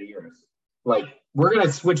 to 10 years. Like we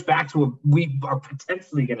are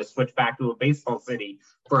potentially going to switch back to a baseball city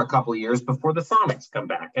for a couple of years before the Sonics come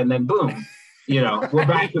back. And then boom, we're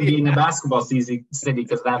back to being a basketball city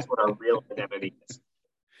because that's what our real identity is.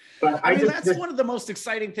 But that's one of the most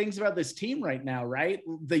exciting things about this team right now, right?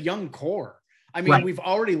 The young core. I mean, We've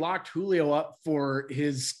already locked Julio up for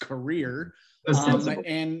his career. We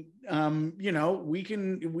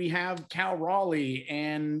have Cal Raleigh,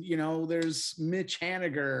 and there's Mitch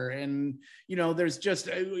Haniger, and there's just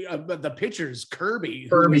the pitchers, Kirby,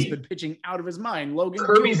 who has been pitching out of his mind. Logan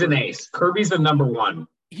Kirby's Gilbert. An ace. Kirby's a number one.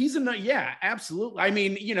 Yeah, absolutely. I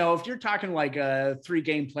mean, if you're talking like a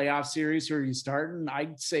 3-game playoff series, who are you starting?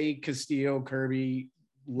 I'd say Castillo, Kirby,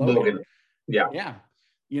 Logan. Yeah.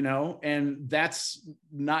 And that's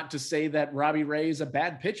not to say that Robbie Ray is a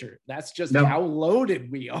bad pitcher. That's just how loaded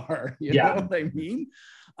we are. You know what I mean?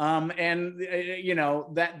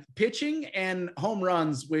 That pitching and home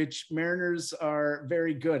runs, which Mariners are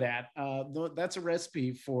very good at, that's a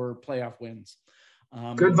recipe for playoff wins.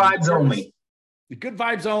 Good vibes only. Good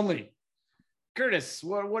vibes only. Curtis,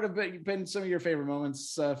 what have been some of your favorite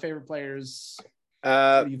moments, favorite players?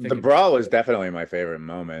 The brawl was definitely my favorite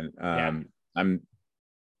moment. I'm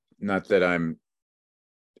not that I'm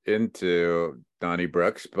into Donnie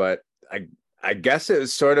Brooks, but I guess it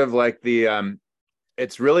was sort of like the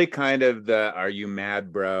it's really kind of the "Are you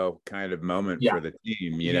mad, bro?" kind of moment for the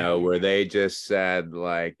team, where they just said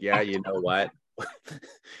like, yeah, you know what,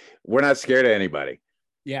 we're not scared of anybody.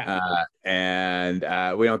 And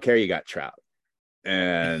we don't care you got Trout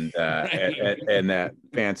and and that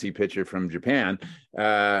fancy pitcher from Japan.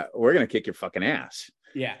 We're gonna kick your fucking ass.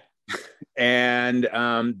 And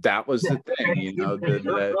that was the thing,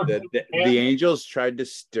 the Angels tried to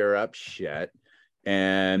stir up shit,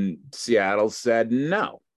 and Seattle said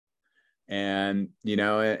no. And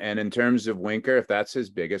and in terms of Winker, if that's his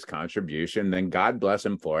biggest contribution, then God bless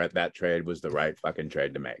him for it. That trade was the right fucking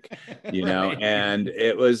trade to make, and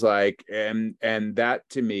it was like, and that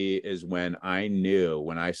to me is when I knew,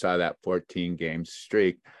 when I saw that 14-game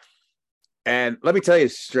streak. And let me tell you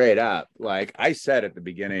straight up, like I said at the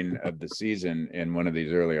beginning of the season in one of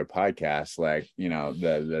these earlier podcasts, like,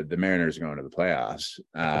 the Mariners are going to the playoffs.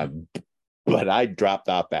 But I dropped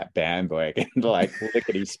off that bandwagon like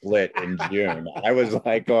lickety split in June. I was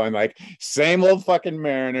like going like, same old fucking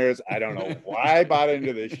Mariners. I don't know why I bought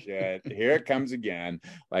into this shit. Here it comes again,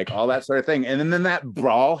 like all that sort of thing. And then that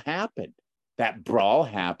brawl happened.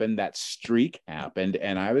 That streak happened.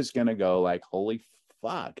 And I was going to go like, holy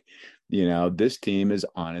fuck, this team is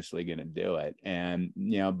honestly going to do it. And,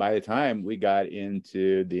 by the time we got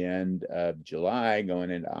into the end of July, going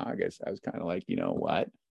into August, I was kind of like, you know what?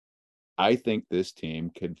 I think this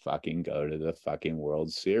team could fucking go to the fucking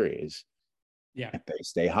World Series. If they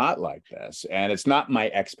stay hot like this. And it's not my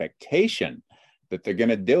expectation that they're going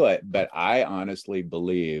to do it, but I honestly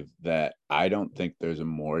believe that I don't think there's a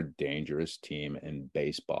more dangerous team in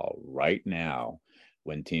baseball right now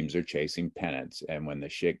when teams are chasing pennants and when the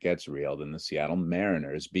shit gets real than the Seattle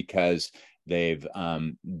Mariners, because they've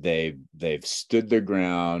stood their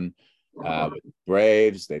ground with the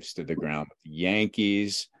Braves. They've stood their ground with the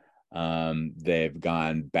Yankees. They've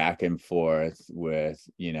gone back and forth with,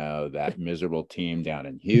 that miserable team down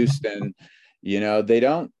in Houston.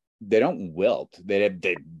 They don't wilt. They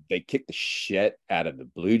kick the shit out of the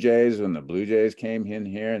Blue Jays when the Blue Jays came in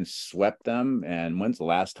here and swept them. And when's the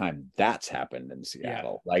last time that's happened in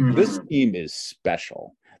Seattle? This team is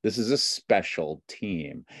special. This is a special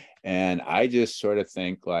team. And I just sort of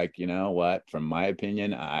think like, you know what, from my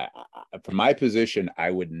opinion, from my position, I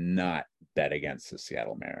would not bet against the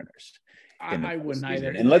Seattle Mariners. I wouldn't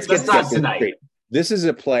either. And let's get not tonight. This is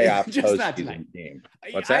a playoff postseason game.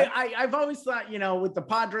 What's that? I've always thought, with the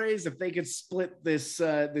Padres, if they could split this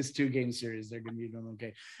 2-game series, they're going to be doing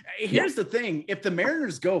okay. Here's the thing: if the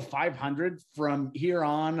Mariners go 500 from here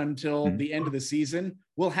on until the end of the season,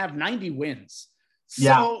 we'll have 90 wins.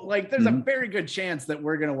 So, there's a very good chance that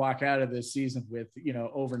we're going to walk out of this season with,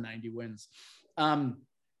 over 90 wins.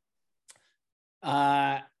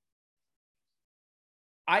 One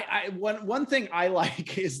thing I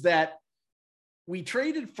like is that we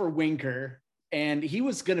traded for Winker, and he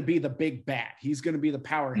was going to be the big bat. He's going to be the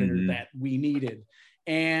power hitter that we needed.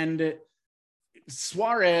 And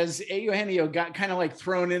Suarez, Eugenio got kind of like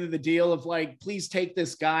thrown into the deal of like, please take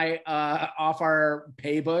this guy off our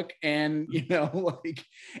paybook. And, you know, like,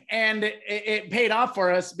 and it paid off for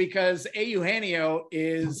us because Eugenio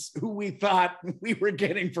is who we thought we were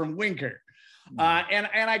getting from Winker. And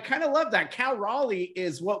I kind of love that. Cal Raleigh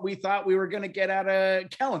is what we thought we were going to get out of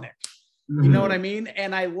Kellenic. You know what I mean?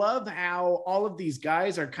 And I love how all of these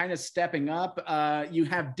guys are kind of stepping up. You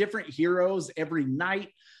have different heroes every night.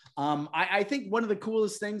 I think one of the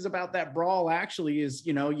coolest things about that brawl actually is,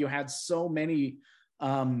 you know, you had so many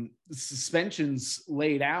suspensions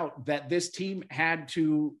laid out that this team had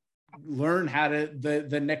to learn how to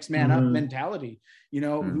the next man up mentality. You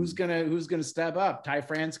know, who's gonna step up? Ty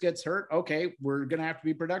France gets hurt. Okay, we're gonna have to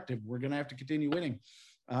be productive. We're gonna have to continue winning,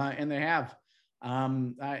 and they have.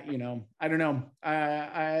 You know, I don't know.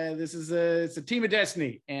 It's a team of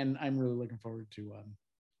destiny, and I'm really looking forward to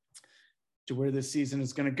where this season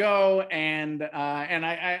is going to go. And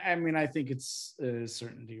I mean, I think it's a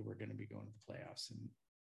certainty we're going to be going to the playoffs. And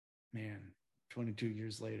man, 22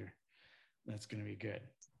 years later, that's going to be good.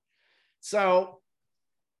 So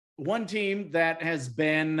one team that has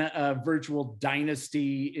been a virtual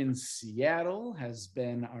dynasty in Seattle has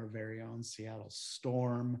been our very own Seattle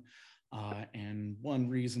Storm. And one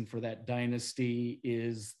reason for that dynasty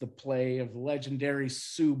is the play of the legendary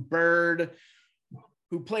Sue Bird,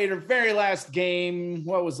 who played her very last game.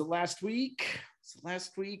 What was it, last week?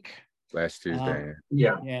 Last Tuesday.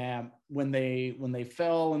 Yeah. When they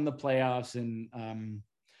fell in the playoffs and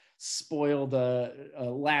spoiled a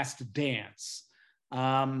last dance.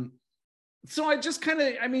 So I just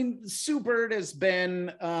Sue Bird has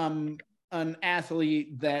been an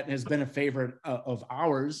athlete that has been a favorite of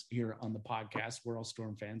ours here on the podcast. We're all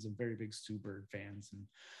Storm fans and very big Sue Bird fans. And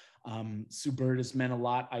Sue Bird has meant a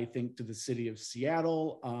lot, I think, to the city of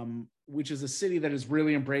Seattle, which is a city that has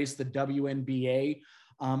really embraced the WNBA,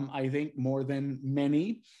 I think, more than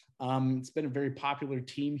many. It's been a very popular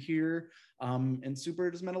team here, and Sue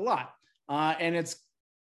Bird has meant a lot. And it's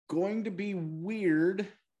going to be weird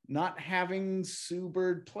not having Sue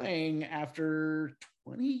Bird playing after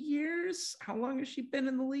 20 years. How long has she been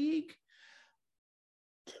in the league?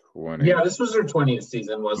 20. Yeah, this was her 20th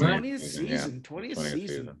season, wasn't it? 20th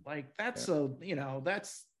season. Like that's a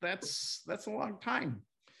long time.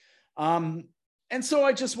 And so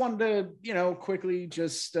I just wanted to, quickly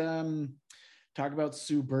just talk about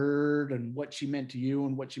Sue Bird and what she meant to you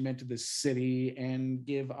and what she meant to this city, and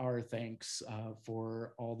give our thanks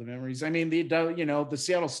for all the memories. I mean, the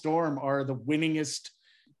Seattle Storm are the winningest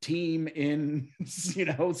team in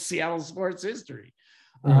Seattle sports history,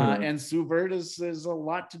 and Sue Bird is a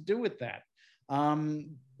lot to do with that.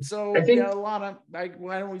 So I think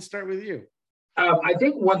why don't we start with you? I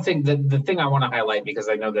think one thing, the thing I want to highlight, because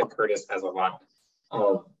I know that Curtis has a lot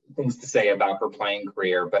of things to say about her playing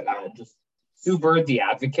career, but just Sue Bird, the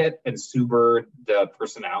advocate, and Sue Bird, the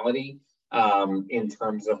personality, in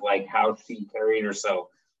terms of like how she carried herself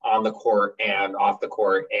on the court and off the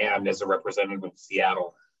court and as a representative of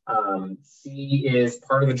Seattle. She is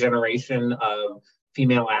part of a generation of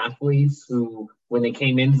female athletes who, when they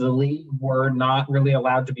came into the league, were not really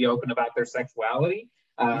allowed to be open about their sexuality.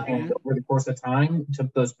 And over the course of time,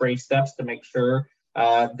 took those brave steps to make sure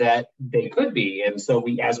that they could be. And so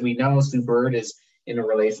as we know, Sue Bird is in a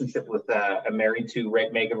relationship with married to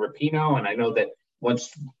Megan Rapinoe. And I know that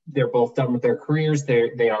once they're both done with their careers,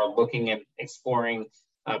 they are looking and exploring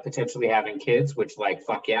potentially having kids, which, like,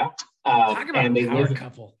 fuck yeah. Talk about and they power live,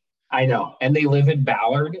 couple. I know. And they live in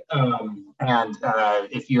Ballard. And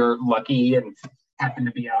if you're lucky and happen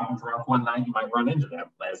to be out and drunk one night, you might run into them,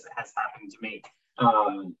 as has happened to me.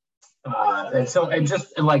 And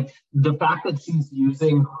just like the fact that she's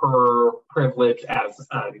using her privilege as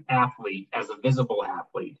an athlete, as a visible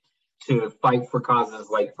athlete, to fight for causes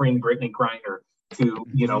like freeing Brittany Griner, to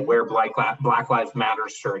wear Black Lives Matter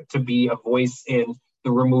shirt, to be a voice in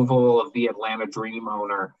the removal of the Atlanta Dream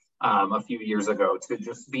owner a few years ago, to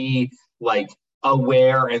just be like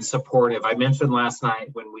aware and supportive. I mentioned last night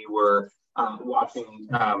when we were watching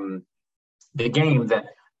the game that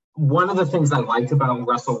one of the things I liked about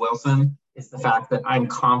Russell Wilson is the fact that I'm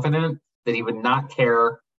confident that he would not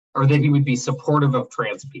care, or that he would be supportive of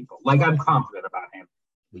trans people. Like, I'm confident about him,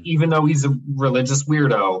 even though he's a religious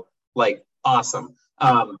weirdo. Like, awesome.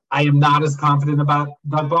 I am not as confident about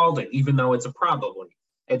Doug Baldwin, even though it's a probably.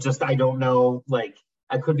 It just, I don't know. Like,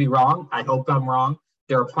 I could be wrong. I hope I'm wrong.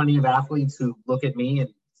 There are plenty of athletes who look at me and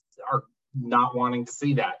are not wanting to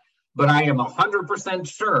see that. But I am 100%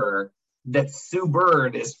 sure that Sue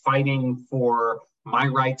Bird is fighting for my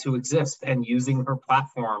right to exist and using her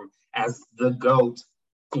platform as the GOAT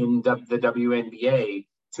in the WNBA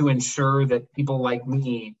to ensure that people like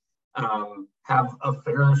me have a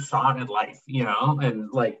fair shot at life, and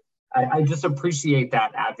like I just appreciate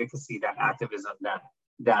that advocacy, that activism,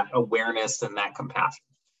 that awareness, and that compassion.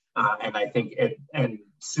 And I think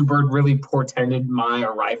Sue Bird really portended my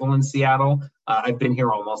arrival in Seattle. I've been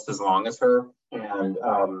here almost as long as her, and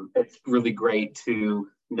it's really great to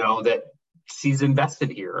know that she's invested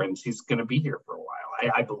here and she's going to be here for a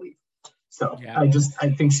while. I believe. So yeah. I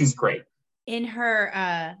think she's great. In her,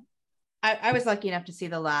 I was lucky enough to see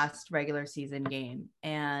the last regular season game,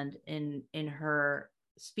 and in her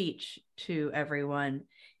speech to everyone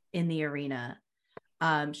in the arena,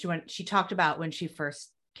 she talked about when she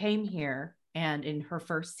first came here and in her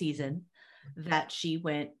first season that she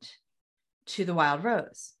went to the Wild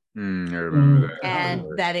Rose. I remember that.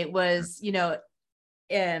 And that it was,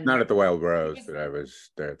 not at the Wild Rose, but I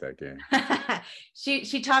was there at that game.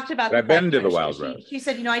 she talked about. I've been to the Wild Rose. She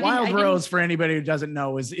said, Wild Rose, for anybody who doesn't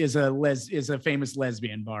know, is a famous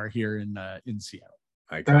lesbian bar here in Seattle.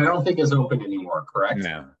 I don't think it's open anymore. Correct?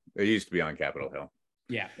 No, it used to be on Capitol Hill.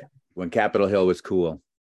 Yeah, when Capitol Hill was cool.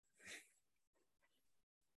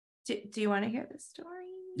 Do you want to hear the story?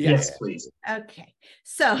 Yes, please. Okay,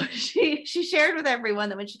 so she shared with everyone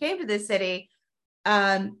that when she came to this city,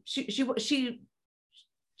 she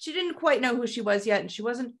didn't quite know who she was yet, and she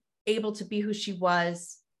wasn't able to be who she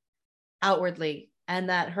was outwardly, and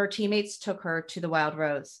that her teammates took her to the Wild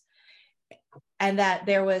Rose, and that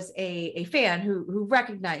there was a fan who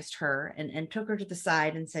recognized her and took her to the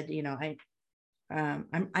side and said,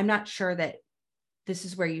 I'm not sure that this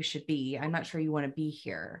is where you should be. I'm not sure you want to be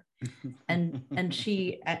here. And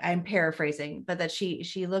I'm paraphrasing, but that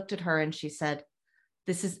she looked at her and she said,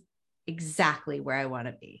 this is exactly where I want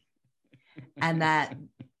to be. And that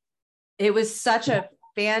it was such a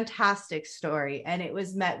fantastic story, and it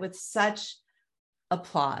was met with such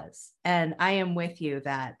applause. And I am with you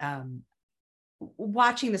that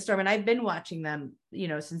watching the Storm, and I've been watching them,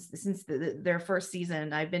 since their first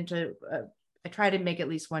season. I've been to I try to make at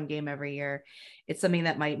least one game every year. It's something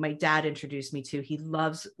that my dad introduced me to. He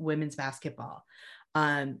loves women's basketball.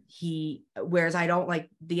 Whereas I don't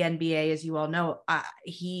like the NBA, as you all know,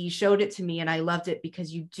 he showed it to me and I loved it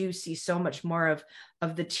because you do see so much more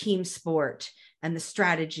of the team sport and the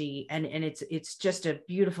strategy. And it's just a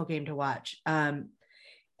beautiful game to watch.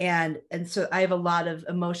 And so I have a lot of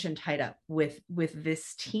emotion tied up with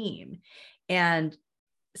this team, and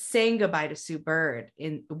saying goodbye to Sue Bird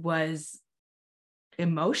was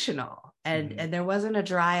emotional, and there wasn't a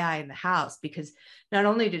dry eye in the house, because not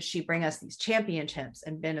only did she bring us these championships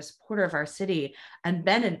and been a supporter of our city and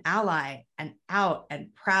been an ally and out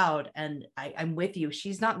and proud, and I'm with you,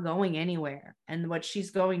 she's not going anywhere, and what she's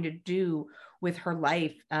going to do with her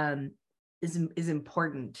life is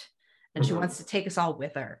important, and she wants to take us all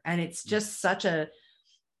with her, and it's just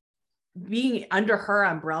being under her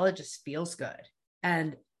umbrella just feels good.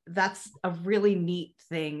 And that's a really neat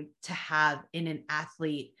thing to have in an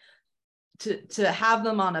athlete, to have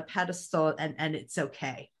them on a pedestal, and it's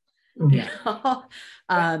okay. Yeah.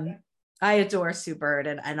 I adore Sue Bird,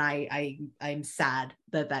 and I'm sad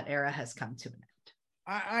that era has come to an end.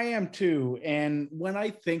 I am too. And when I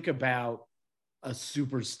think about a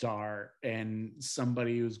superstar and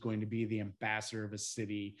somebody who's going to be the ambassador of a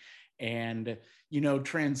city and,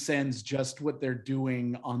 transcends just what they're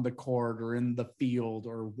doing on the court or in the field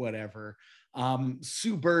or whatever,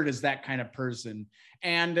 Sue Bird is that kind of person.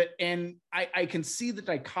 And I can see the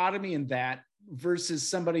dichotomy in that versus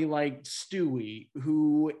somebody like Stewie,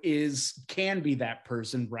 who can be that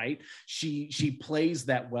person, right? She plays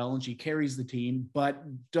that well and she carries the team, but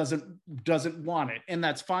doesn't want it. And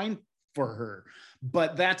that's fine for her.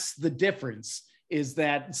 But that's the difference, is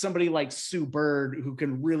that somebody like Sue Bird, who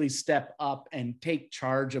can really step up and take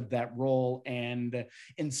charge of that role and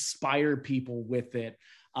inspire people with it,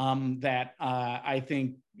 that I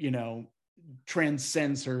think,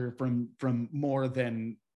 transcends her from more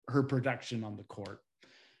than her production on the court.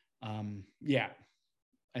 Yeah,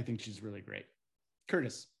 I think she's really great.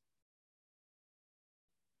 Curtis.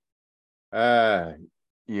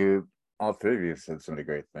 All three of you said so many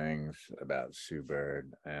great things about Sue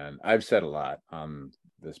Bird, and I've said a lot on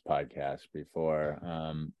this podcast before.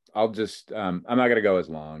 I'll just, I'm not going to go as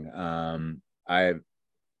long.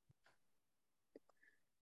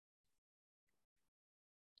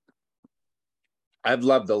 I've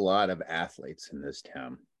loved a lot of athletes in this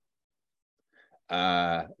town.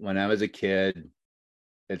 When I was a kid,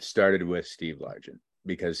 it started with Steve Largent.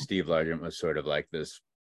 because Steve Largent was sort of like this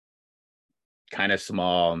kind of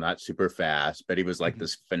small, not super fast, but he was like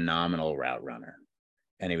this phenomenal route runner.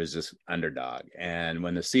 And he was this underdog. And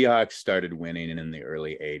when the Seahawks started winning in the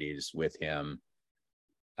early 80s with him,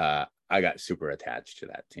 I got super attached to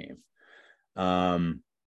that team.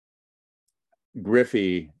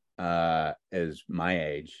 Griffey is my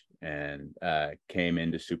age and came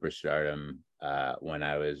into superstardom when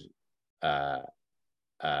I was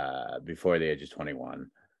before the age of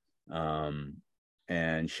 21.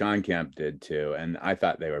 And Sean Kemp did too. And I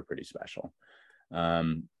thought they were pretty special.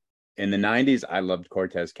 In the 90s, I loved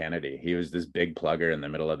Cortez Kennedy. He was this big plugger in the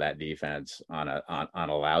middle of that defense on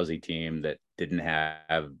a lousy team that didn't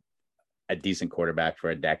have a decent quarterback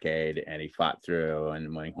for a decade, and he fought through.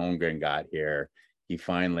 And when Holmgren got here, he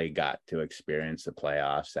finally got to experience the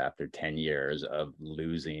playoffs after 10 years of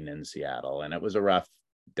losing in Seattle. And it was a rough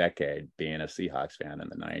decade being a Seahawks fan in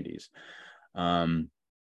the 90s.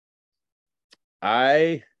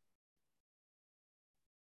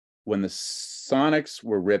 When the Sonics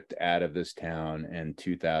were ripped out of this town in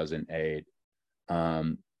 2008,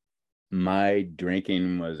 my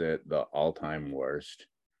drinking was at the all-time worst.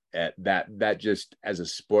 At that just as a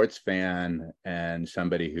sports fan and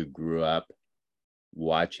somebody who grew up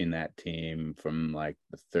watching that team from like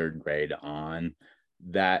the third grade on,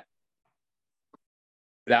 that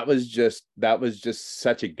was just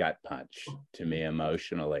such a gut punch to me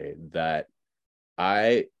emotionally that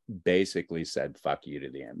I basically said fuck you to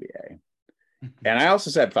the NBA. And I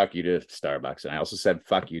also said fuck you to Starbucks, and I also said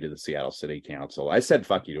fuck you to the Seattle City Council. I said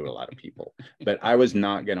fuck you to a lot of people, but I was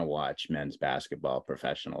not going to watch men's basketball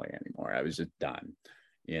professionally anymore. I was just done,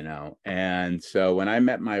 you know. And so when I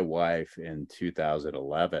met my wife in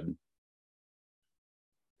 2011,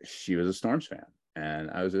 she was a Storms fan,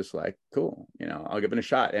 and I was just like, cool, you know, I'll give it a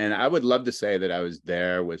shot. And I would love to say that I was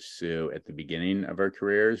there with Sue at the beginning of our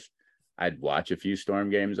careers. I'd watch a few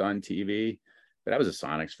Storm games on TV, but I was a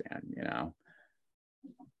Sonics fan, you know.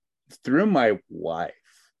 Through my wife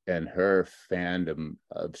and her fandom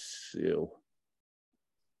of Sue,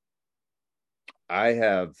 I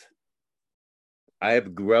have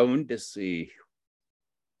grown to see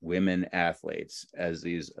women athletes as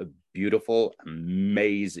these beautiful,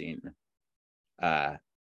 amazing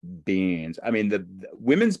beings. I mean, the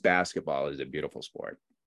women's basketball is a beautiful sport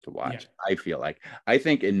to watch. Yeah. I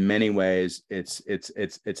think in many ways it's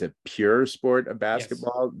a pure sport of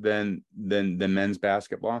basketball than men's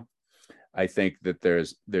basketball. I think that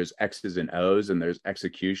there's X's and O's and there's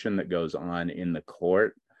execution that goes on the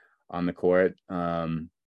court, the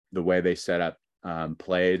way they set up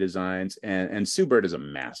play designs, and Sue Bird is a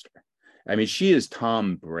master. I mean, she is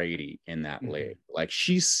Tom Brady in that league. Like,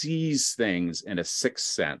 she sees things in a sixth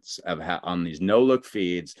sense of how on these no-look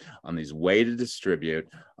feeds, on these way to distribute,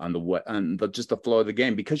 on just the flow of the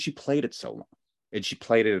game, because she played it so long and she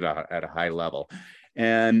played it at a high level.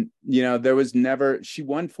 And, you know, she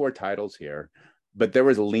won 4 titles here, but there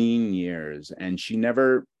was lean years, and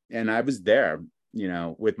I was there, you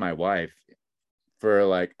know, with my wife for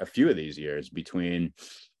like a few of these years between,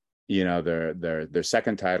 you know, their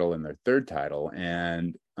second title and their third title.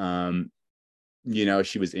 And, you know,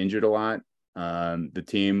 she was injured a lot. The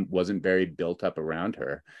team wasn't very built up around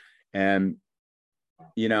her. And,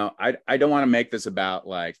 you know, I don't want to make this about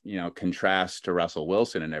like, you know, contrast to Russell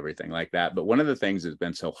Wilson and everything like that. But one of the things that's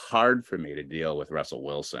been so hard for me to deal with Russell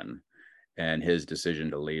Wilson and his decision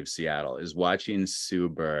to leave Seattle is watching Sue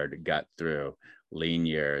Bird got through lean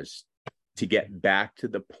years to get back to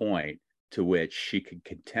the point to which she could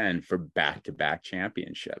contend for back-to-back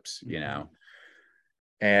championships, you know.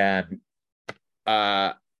 And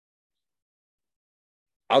I'll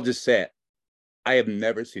just say it. I have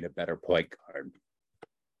never seen a better point guard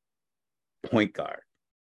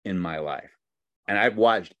in my life. And I've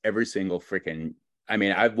watched every single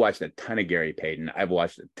I've watched a ton of Gary Payton. I've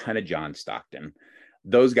watched a ton of John Stockton.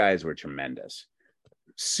 Those guys were tremendous.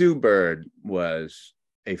 Sue Bird was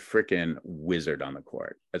a freaking wizard on the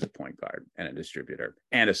court as a point guard and a distributor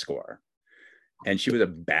and a scorer. And she was a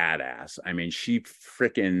badass. I mean, she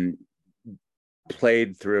freaking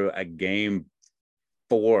played through a game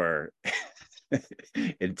 4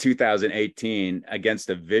 in 2018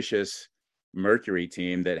 against a vicious Mercury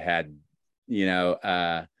team that had, you know,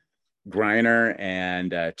 Griner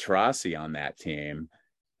and Taurasi on that team.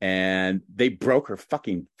 And they broke her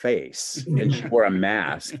fucking face, and she wore a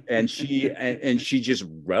mask, and she just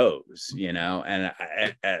rose, you know. And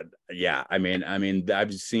I mean,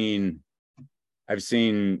 I've seen, I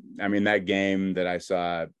mean, that game that I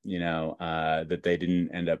saw, you know, that they didn't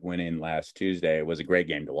end up winning last Tuesday was a great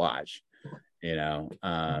game to watch.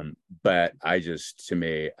 But I just, to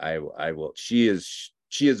me, I will, she is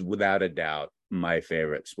without a doubt my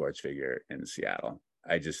favorite sports figure in Seattle.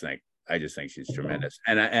 I just think she's tremendous.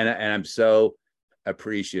 And I'm so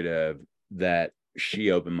appreciative that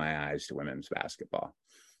she opened my eyes to women's basketball.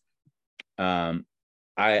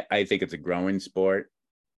 I think it's a growing sport.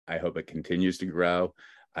 I hope it continues to grow.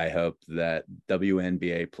 I hope that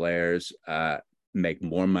WNBA players make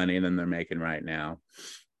more money than they're making right now.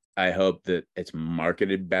 I hope that it's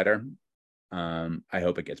marketed better. I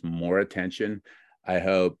hope it gets more attention. I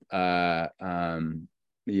hope the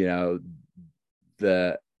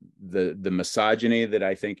misogyny that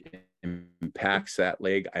I think impacts that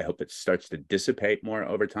league, I hope it starts to dissipate more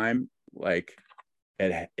over time, like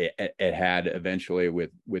it had eventually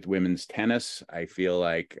with women's tennis. I feel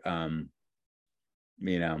like I'm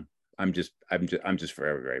just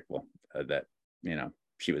forever grateful that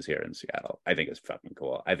she was here in Seattle. I think it's fucking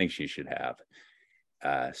cool. I think she should have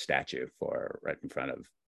a statue for right in front of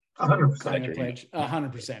 100%.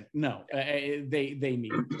 100%. No, they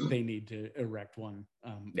need to erect one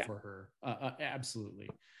for her. Absolutely.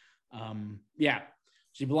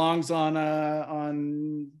 She belongs on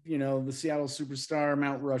the Seattle superstar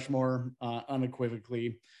Mount Rushmore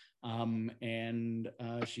unequivocally, and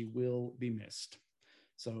she will be missed.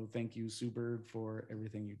 So thank you, Super, for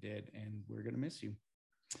everything you did, and we're gonna miss you.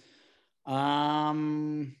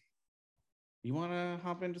 You want to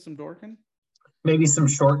hop into some Dorkin? Maybe some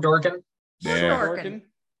short Dorkin. Yeah. Dorkin.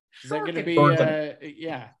 Is that going to be?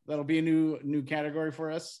 That'll be a new category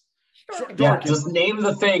for us. Yeah, just name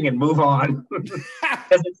the thing and move on.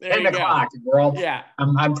 Because it's 10 o'clock. And we're all. Yeah.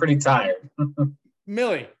 I'm pretty tired.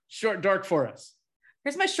 Millie, short dork for us.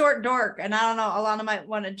 Here's my short dork, and I don't know. Alana might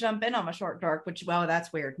want to jump in on my short dork, which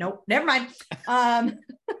that's weird. Nope, never mind.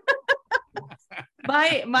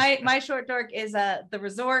 My short dork is the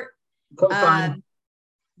resort.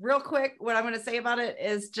 Real quick, what I'm going to say about it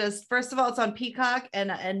is just, first of all, it's on Peacock,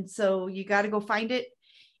 and so you got to go find it.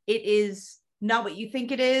 It is not what you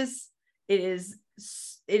think it is. It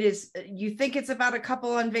is. You think it's about a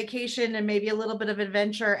couple on vacation and maybe a little bit of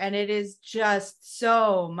adventure, and it is just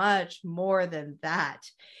so much more than that.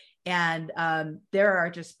 And there are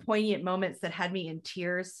just poignant moments that had me in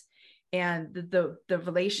tears. And the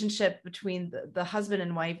relationship between the husband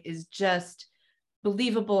and wife is just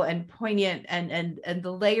believable and poignant, and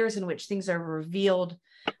the layers in which things are revealed.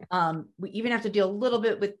 We even have to deal a little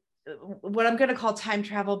bit with what I'm going to call time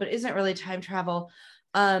travel, but isn't really time travel.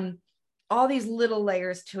 All these little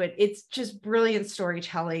layers to it. It's just brilliant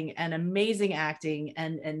storytelling and amazing acting,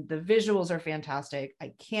 and the visuals are fantastic.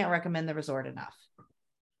 I can't recommend The Resort enough.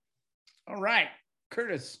 All right,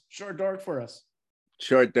 Curtis, short dork for us.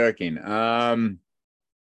 Short dorking.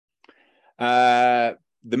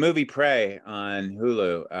 The movie Prey on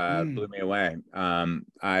Hulu blew me away.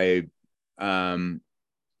 I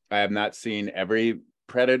have not seen every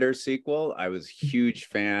Predator sequel. I was a huge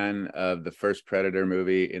fan of the first Predator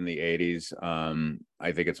movie in the 80s.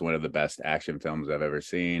 I think it's one of the best action films I've ever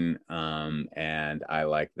seen. And I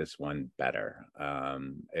like this one better.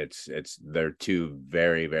 They're two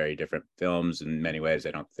very, very different films in many ways.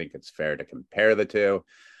 I don't think it's fair to compare the two.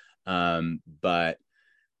 But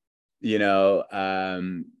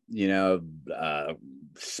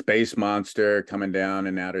space monster coming down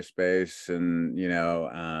in outer space, and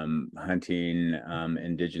hunting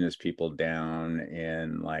indigenous people down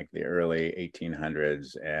in like the early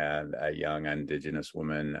 1800s, and a young indigenous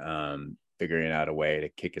woman figuring out a way to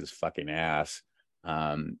kick his fucking ass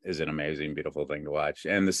is an amazing, beautiful thing to watch.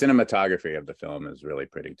 And the cinematography of the film is really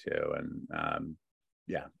pretty too. And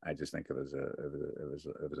I just think it was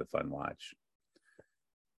a fun watch.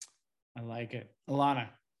 I like it. Alana,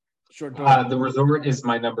 short dork. The Resort is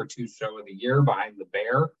my number 2 show of the year, behind The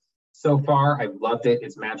Bear. So far, I've loved it.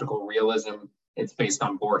 It's magical realism. It's based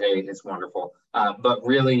on Borges. It's wonderful. But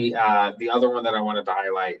really, the other one that I wanted to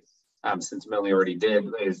highlight, since Millie already did,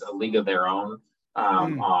 is A League of Their Own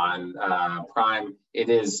on Prime. It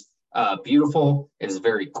is beautiful. It is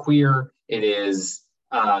very queer. It is.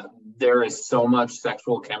 There is so much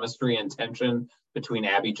sexual chemistry and tension between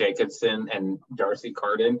Abby Jacobson and Darcy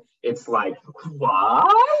Carden. It's like,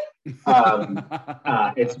 what?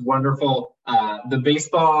 It's wonderful. The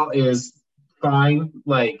baseball is fine.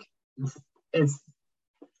 Like,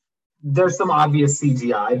 there's some obvious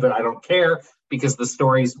CGI, but I don't care, because the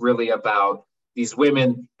story is really about these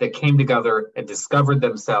women that came together and discovered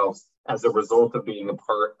themselves as a result of being a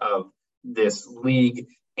part of this league.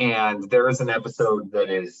 And there is an episode that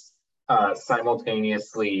is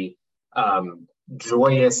simultaneously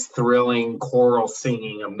joyous, thrilling, choral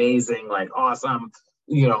singing, amazing, like awesome,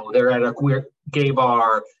 they're at a queer gay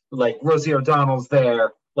bar, like Rosie O'Donnell's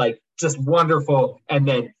there, like just wonderful, and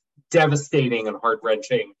then devastating and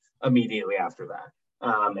heart-wrenching immediately after that.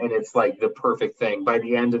 And it's like the perfect thing. By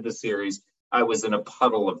the end of the series, I was in a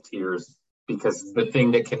puddle of tears, because the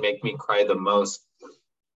thing that can make me cry the most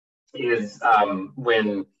is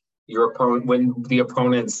when the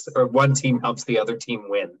opponents or one team helps the other team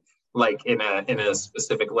win, like in a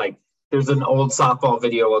specific, like there's an old softball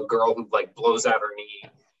video, a girl who like blows out her knee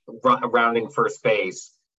rounding first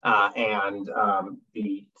base, and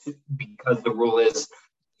because the rule is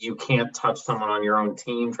you can't touch someone on your own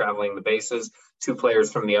team traveling the bases, two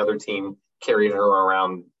players from the other team carried her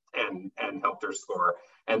around and helped her score,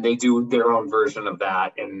 and they do their own version of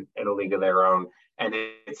that in a league of their own, and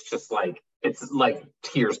it's just like, it's like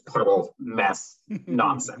tears puddle mess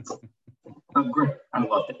nonsense. Great, I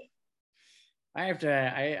loved it.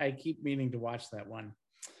 I keep meaning to watch that one.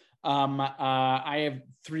 I have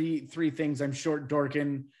three things. I'm short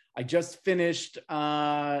Dorkin. I just finished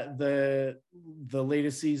the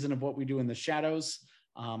latest season of What We Do in the Shadows.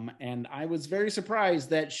 And I was very surprised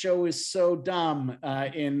that show is so dumb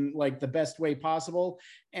in like the best way possible.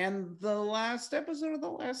 And the last episode of the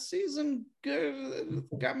last season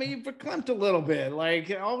got me verklempt a little bit.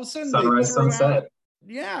 Like all of a sudden, Sunrise, sunset.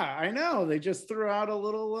 Yeah, I know. They just threw out a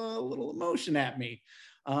little emotion at me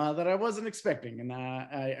that I wasn't expecting, and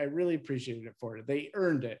I really appreciated it for it. They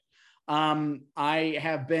earned it. I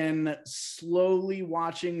have been slowly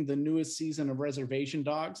watching the newest season of Reservation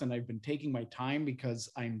Dogs, and I've been taking my time because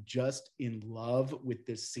I'm just in love with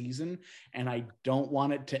this season and I don't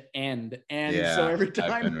want it to end. And so every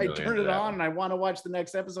time I turn it on and I want to watch the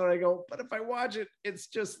next episode, I go, but if I watch it, it's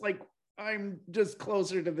just like, I'm just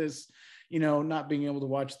closer to this, not being able to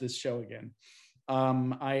watch this show again.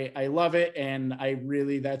 I love it, and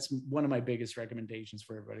that's one of my biggest recommendations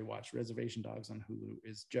for everybody to watch. Reservation Dogs on Hulu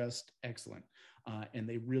is just excellent, and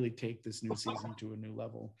they really take this new season to a new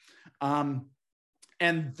level.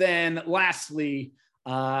 And then lastly,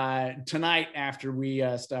 tonight after we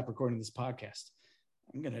stop recording this podcast,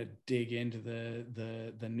 I'm gonna dig into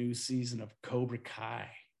the new season of Cobra Kai.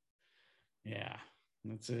 Yeah,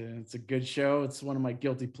 it's a good show. It's one of my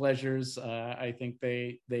guilty pleasures. I think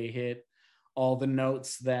they hit all the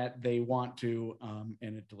notes that they want to,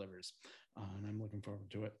 and it delivers. And I'm looking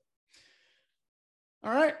forward to it.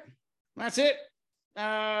 All right, that's it.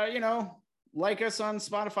 Like us on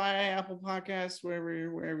Spotify, Apple Podcasts,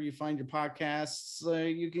 wherever you find your podcasts.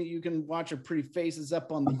 You can watch our pretty faces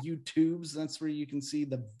up on the YouTubes. That's where you can see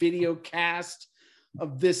the video cast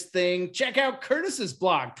of this thing. Check out Curtis's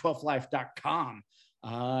blog, 12life.com.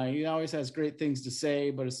 He always has great things to say,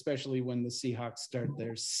 but especially when the Seahawks start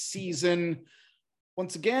their season.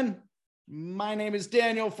 Once again, my name is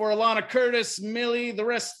Daniel. For Alana, Curtis, Millie, the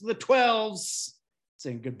rest of the 12s,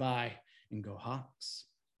 saying goodbye, and go Hawks.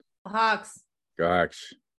 Hawks. Go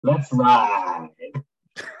Hawks. Let's ride.